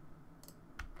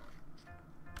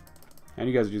 And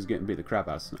you guys are just getting beat the crap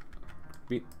out of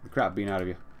beat out of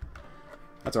you.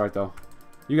 That's alright though.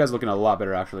 You guys are looking a lot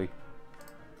better actually.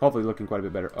 Hopefully looking quite a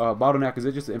bit better. Bottleneck, is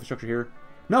it just the infrastructure here?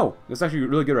 No! That's actually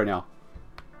really good right now.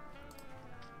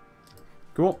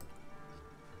 Cool.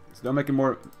 Still making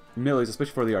more millies,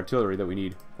 especially for the artillery that we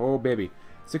need. Oh, baby.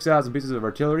 6,000 pieces of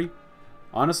artillery.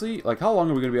 Honestly, like, how long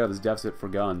are we going to be out of this deficit for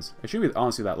guns? It should be,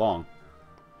 honestly, that long.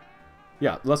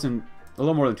 Yeah, a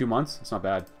little more than 2 months. It's not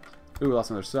bad. Ooh, we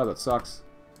lost another sub. That sucks.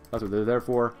 That's what they're there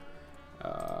for.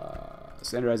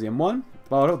 Standardizing M1.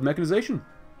 Followed up with mechanization.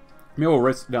 Maybe we'll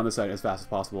race down this side as fast as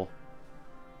possible.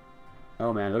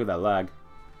 Oh, man, look at that lag.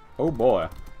 Oh, boy.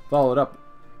 Followed up.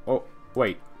 Oh,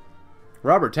 wait.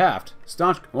 Robert Taft,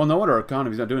 staunch... Well, no wonder our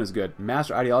economy's not doing as good.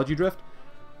 Master ideology drift?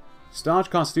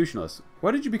 Staunch constitutionalist. Why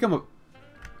did you become a...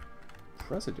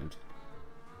 president?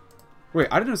 Wait,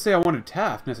 I didn't say I wanted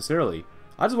Taft, necessarily.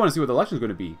 I just want to see what the election's going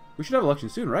to be. We should have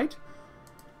elections soon, right?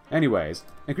 Anyways,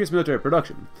 increased military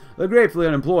production. The gratefully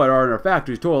unemployed are in our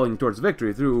factories toiling towards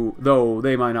victory, though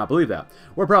they might not believe that.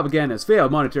 Where propaganda has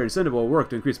failed, monetary incentive will work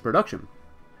to increase production.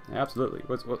 Absolutely.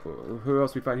 Who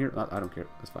else we find here? I don't care.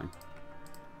 That's fine.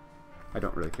 I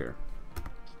don't really care.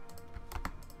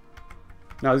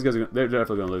 No, these guys are they're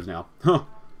definitely going to lose now. Huh.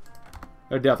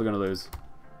 They're definitely going to lose.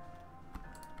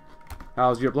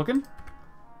 How's Europe looking?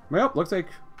 Well, looks like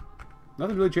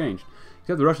nothing's really changed.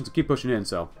 Except the Russians keep pushing in,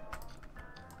 so.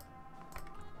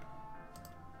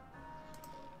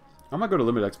 I might go to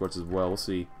limited exports as well. We'll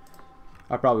see.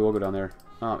 I probably will go down there.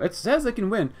 It says they can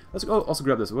win. Let's go. Also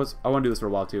grab this. I want to do this for a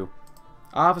while too.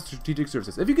 Office Strategic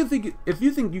Services. If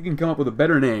you think you can come up with a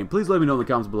better name, please let me know in the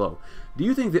comments below. Do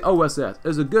you think the OSS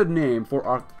is a good name for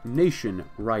our nation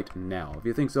right now? If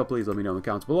you think so, please let me know in the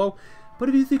comments below. But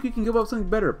if you think you can come up with something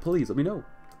better, please let me know.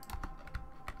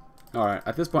 Alright,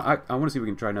 at this point, I want to see if we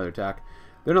can try another attack.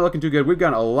 They're not looking too good. We've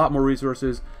got a lot more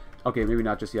resources. Okay, maybe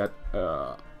not just yet.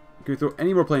 Can we throw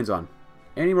any more planes on?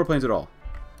 Any more planes at all?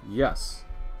 Yes.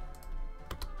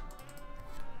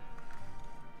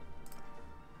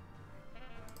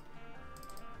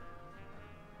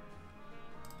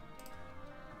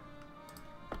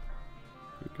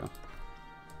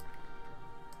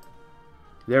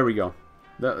 There we go.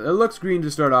 It looks green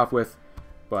to start off with,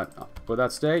 but will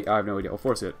that stay? I have no idea. I'll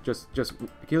force it. Just can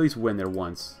you at least win there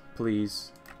once,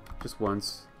 please? Just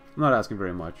once. I'm not asking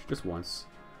very much. Just once.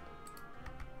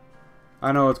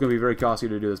 I know it's going to be very costly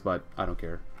to do this, but I don't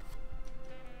care.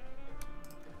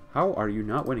 How are you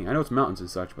not winning? I know it's mountains and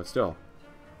such, but still.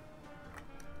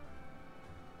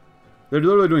 They're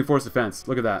literally doing forced defense.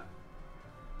 Look at that.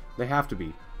 They have to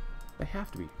be. They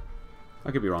have to be.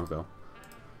 I could be wrong, though.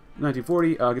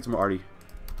 1940, get some more arty.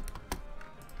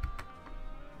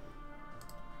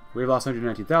 We've lost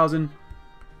 119,000.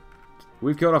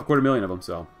 We've killed off 250,000 of them,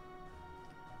 so.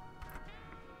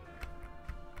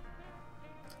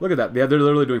 Look at that. Yeah, they're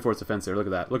literally doing forced defense there. Look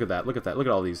at that. Look at that. Look at that. Look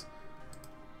at all these.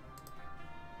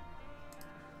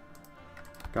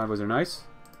 Convoys are nice.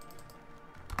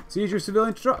 Seize your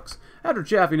civilian trucks. After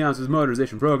Chaffee announced his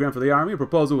motorization program for the Army, a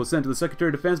proposal was sent to the Secretary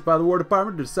of Defense by the War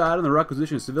Department to decide on the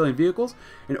requisition of civilian vehicles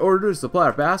in order to supply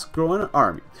our fast-growing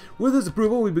Army. With this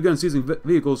approval, we've begun seizing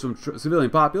vehicles from civilian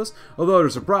populace, although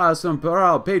to surprise, some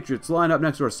proud patriots line up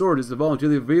next to our sorties to volunteer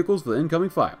their vehicles for the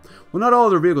incoming fire. While not all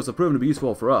of their vehicles have proven to be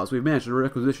useful for us, we've managed to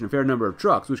requisition a fair number of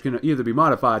trucks, which can either be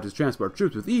modified to transport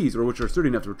troops with ease, or which are sturdy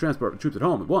enough to transport troops at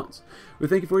home at once. We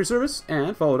thank you for your service,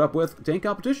 and followed up with tank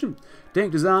competition.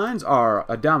 Tank designs are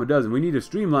a dime a dozen. We need a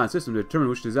streamlined system to determine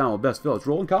which design will best fill its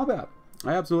role in combat.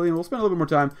 Absolutely, and we'll spend a little bit more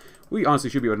time. We honestly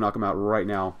should be able to knock them out right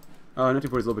now.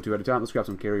 1940 is a little bit too at a time. Let's grab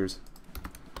some carriers.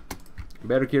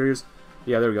 Better carriers.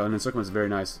 Yeah, there we go. And then Encirclement is very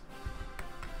nice.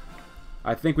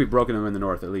 I think we've broken them in the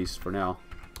north, at least, for now.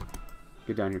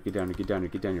 Get down here, get down here, get down here,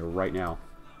 get down here right now.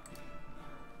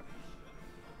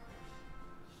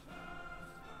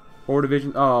 4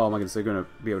 divisions. Oh my goodness, they're going to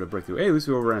be able to break through. Hey, at least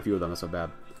we overran a few of them. That's not bad.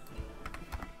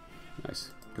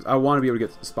 Nice. Because I want to be able to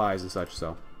get spies and such,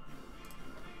 so.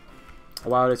 A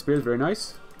wild spear is very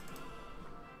nice.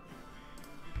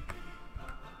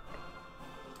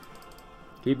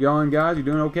 Keep going, guys. You're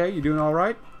doing okay? You're doing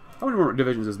alright? How many more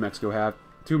divisions does Mexico have?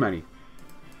 Too many.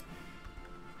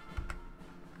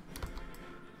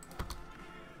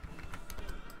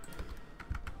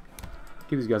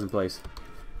 Keep these guys in place.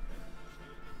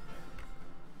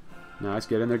 Nice.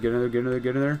 Get in there, get in there, get in there,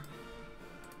 get in there.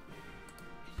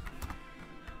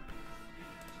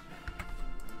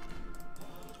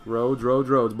 Roads, roads,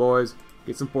 roads, boys.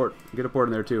 Get some port. Get a port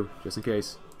in there too, just in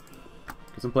case.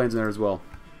 Get some planes in there as well.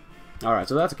 Alright,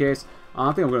 so that's the case.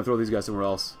 I think I'm going to throw these guys somewhere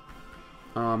else.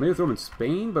 Maybe throw them in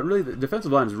Spain, but really the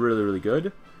defensive line is really, really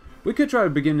good. We could try to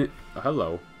begin it.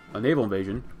 Hello. A naval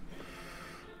invasion.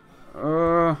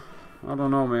 I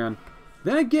don't know, man.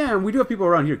 Then again, we do have people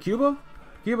around here. Cuba?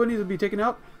 Cuba needs to be taken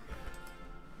out.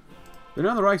 They're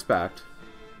not in the Reichspakt.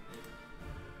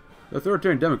 The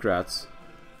authoritarian Democrats.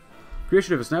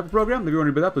 Creation of a sniper program. If you want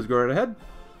to read that, please go right ahead.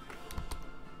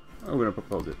 I'm going to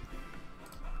propose it.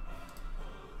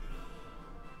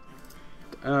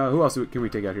 Who else can we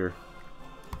take out here?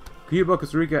 Cuba,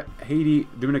 Costa Rica, Haiti,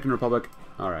 Dominican Republic.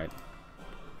 Alright.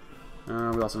 We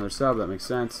lost another sub. That makes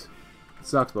sense. It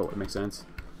sucks, but it makes sense.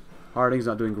 Harding's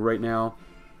not doing great now.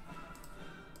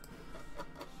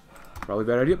 Probably a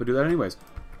bad idea, but do that anyways.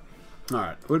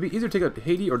 Alright. Would it be easier to take out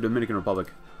Haiti or Dominican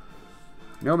Republic?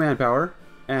 No manpower.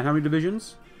 And how many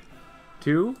divisions?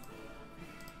 2?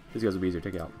 These guys would be easier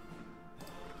to take out.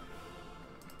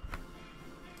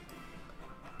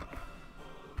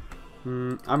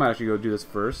 I might actually go do this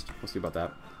first. We'll see about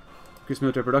that. Increase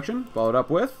military production. Followed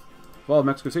up with... Followed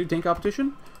Mexico City tank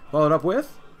competition. Followed up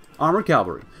with... Armored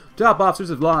cavalry. Top officers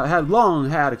have long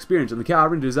had experience in the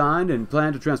cavalry, designed and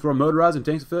planned to transform motorized and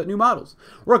tanks to fit new models.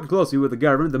 Working closely with the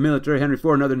government, the military, Henry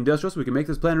Ford, and other industrialists, we can make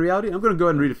this plan a reality. I'm going to go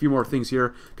ahead and read a few more things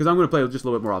here, because I'm going to play just a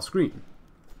little bit more off screen.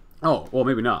 Oh, well,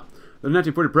 maybe not. The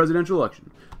 1940 presidential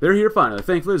election. They're here finally.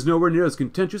 Thankfully, it's nowhere near as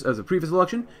contentious as the previous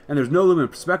election, and there's no limited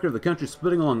perspective of the country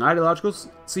splitting along ideological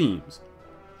seams.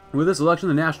 With this election,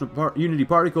 the National Unity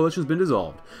Party coalition has been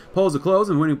dissolved. Polls are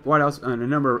closed, and winning White House and a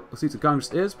number of seats in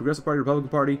Congress is Progressive Party, Republican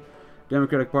Party,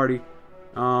 Democratic Party.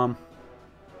 I'd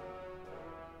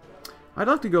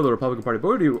like to go to the Republican Party, but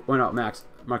we already went out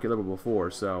market level before,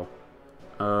 so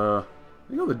I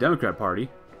go to the Democrat Party.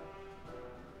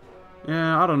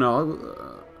 Yeah, I don't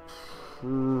know.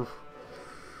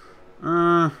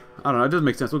 I don't know. It doesn't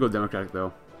make sense. We'll go Democratic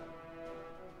though.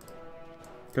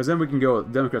 Because then we can go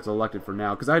with Democrats elected for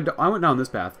now. Because I went down this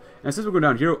path. And since we're going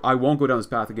down here, I won't go down this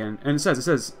path again. And it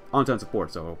says on-town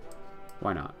support, so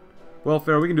why not?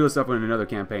 Welfare, we can do this stuff in another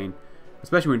campaign.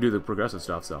 Especially when we do the progressive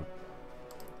stuff, so.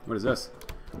 What is this?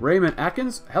 Raymond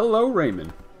Atkins? Hello,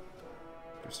 Raymond.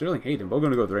 Sterling Hayden, but we're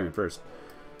going to go with Raymond first.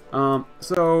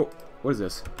 So, what is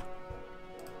this?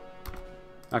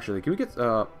 Actually, can we get,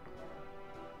 Douglas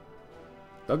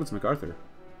MacArthur?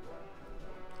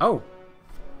 Oh.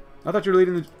 I thought you were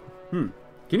leading the...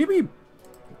 Can you be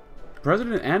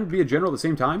president and be a general at the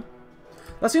same time?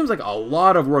 That seems like a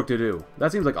lot of work to do.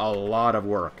 That seems like a lot of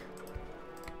work.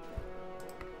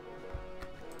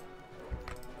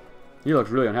 He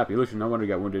looks really unhappy. Lucian, no wonder he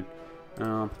got wounded.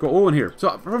 Go in here.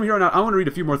 So, from here on out, I want to read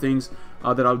a few more things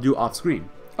that I'll do off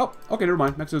screen. Oh, okay, never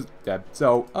mind. Mexico's dead.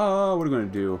 So, what are we going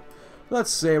to do?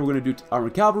 Let's say we're going to do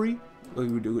armored cavalry.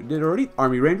 We did already.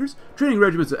 Army Rangers. Training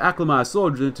regiments that acclimatize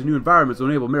soldiers into new environments will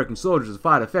enable American soldiers to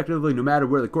fight effectively no matter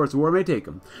where the course of war may take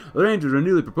them. The Rangers are a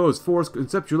newly proposed force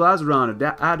conceptualized around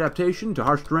adaptation to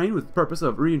harsh terrain with the purpose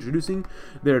of reintroducing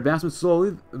their advancements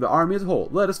slowly the Army as a whole.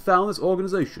 Let us found this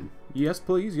organization. Yes,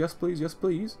 please. Yes, please. Yes,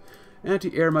 please.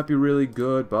 Anti-air might be really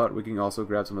good, but we can also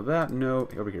grab some of that. No.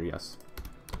 Over here, yes.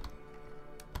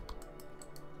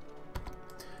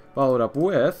 Followed up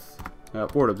with...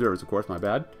 forward observers, of course, my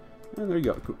bad. And there you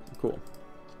go. Cool.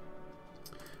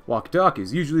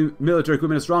 Walkie-talkies. Usually military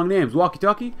equipment has strong names.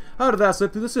 Walkie-talkie? How did that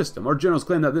slip through the system? Our generals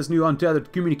claim that this new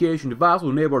untethered communication device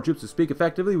will enable our troops to speak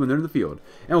effectively when they're in the field.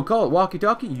 And we'll call it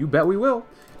walkie-talkie? You bet we will.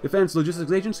 Defense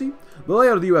Logistics Agency. The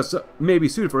layout of the U.S. may be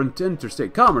suited for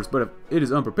interstate commerce, but if it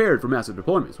is unprepared for massive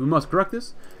deployments. We must correct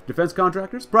this. Defense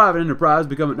contractors. Private enterprise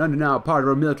become an undeniable part of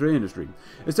our military industry.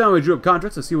 It's time we drew up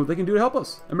contracts to see what they can do to help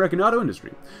us. American auto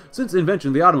industry. Since the invention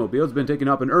of the automobile has been taken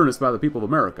up in earnest by the people of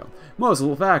America. Most of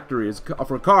the factories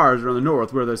for cars are in the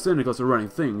north where the syndicalists are running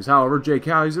things. However, Jay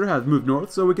Kaiser has moved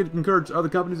north so we can encourage other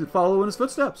companies to follow in his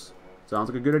footsteps. Sounds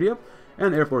like a good idea.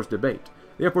 And the Air Force debate.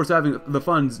 The Air Force having the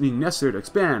funds needing necessary to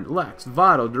expand lacks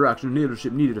vital direction and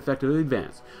leadership needed to effectively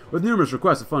advance, with numerous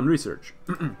requests to fund research.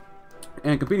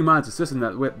 And competing minds insisting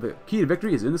that the key to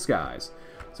victory is in the skies.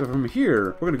 So from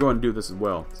here, we're going to go ahead and do this as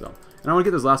well. So, and I want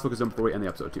to get this last focus done before we end the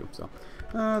episode too. So,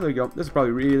 there you go. This is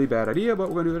probably a really bad idea, but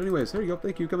we're going to do it anyways. There you go.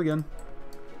 Thank you. Come again.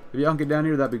 If y'all can get down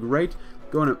here, that'd be great.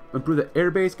 Go and improve the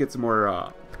airbase, get some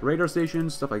more radar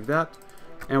stations, stuff like that.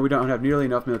 And we don't have nearly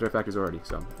enough military factories already.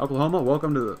 So, Oklahoma,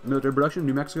 welcome to the military production.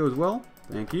 New Mexico as well.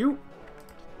 Thank you.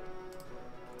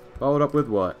 Followed up with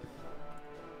what?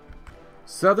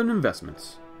 Southern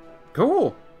investments.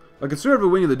 Cool. A conservative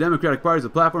wing of the Democratic Party is a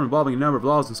platform involving a number of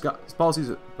laws and policies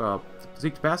that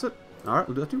seek to pass it. Alright,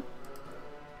 we'll do that too.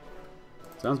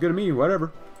 Sounds good to me.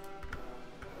 Whatever.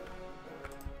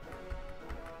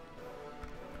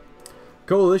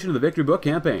 Coalition of the Victory Book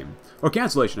campaign. Or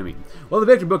cancellation, I mean. Well, the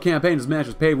Victory Book campaign has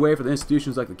managed to pave way for the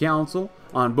institutions like the Council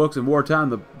on Books in Wartime,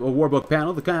 the War Book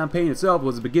panel. The campaign itself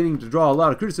was beginning to draw a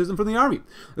lot of criticism from the Army.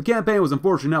 The campaign was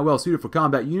unfortunately not well suited for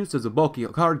combat units, as the bulky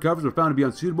hardcovers were found to be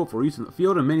unsuitable for use in the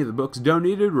field, and many of the books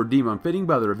donated were deemed unfitting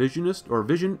by the revisionist or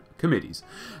vision committees.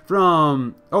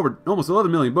 From over almost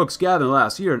 11 million books gathered in the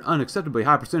last year, an unacceptably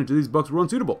high percentage of these books were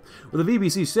unsuitable, with the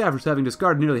VBC staffers having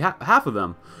discarded nearly half of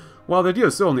them. While the idea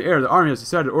is still in the air, the Army has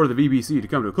decided to order the VBC to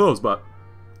come to a close, but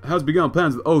has begun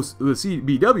plans with the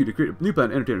CBW to create a new plan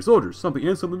to entertain soldiers. Something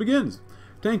ends, something begins.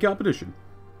 Tank competition.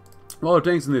 While our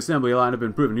tanks in the assembly line have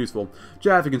been proven useful,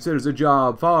 Jaffe considers the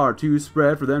job far too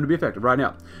spread for them to be effective right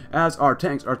now, as our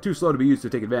tanks are too slow to be used to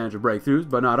take advantage of breakthroughs,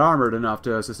 but not armored enough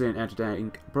to sustain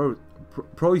anti-tank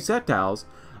projectiles,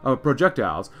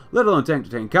 let alone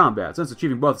tank-to-tank combat. Since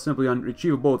achieving both is simply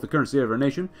unachievable with the current state of our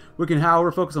nation, we can,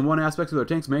 however, focus on one aspect so that our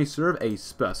tanks may serve a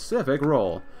specific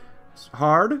role.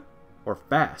 Hard or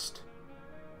fast?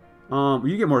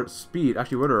 You get more speed.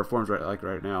 Actually, what are our forms like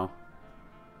right now?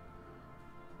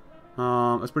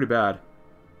 That's pretty bad.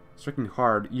 Striking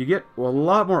hard. You get a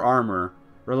lot more armor.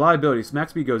 Reliability.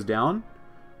 Max speed goes down.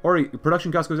 Or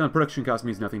production cost goes down. Production cost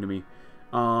means nothing to me.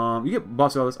 You get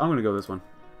buffs all this. I'm going to go this one.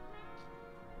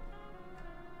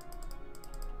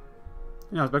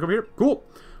 Now it's back over here. Cool.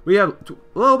 We have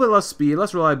a little bit less speed,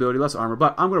 less reliability, less armor,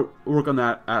 but I'm going to work on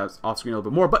that as off-screen a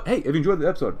little bit more. But hey, if you enjoyed the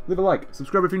episode, leave a like,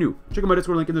 subscribe if you're new. Check out my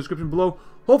Discord link in the description below.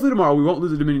 Hopefully tomorrow we won't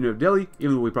lose the Dominion of Delhi,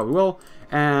 even though we probably will.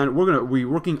 And we're going to be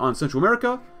working on Central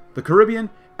America, the Caribbean,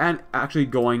 and actually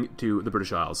going to the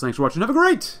British Isles. Thanks for watching. Have a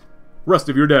great rest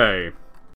of your day.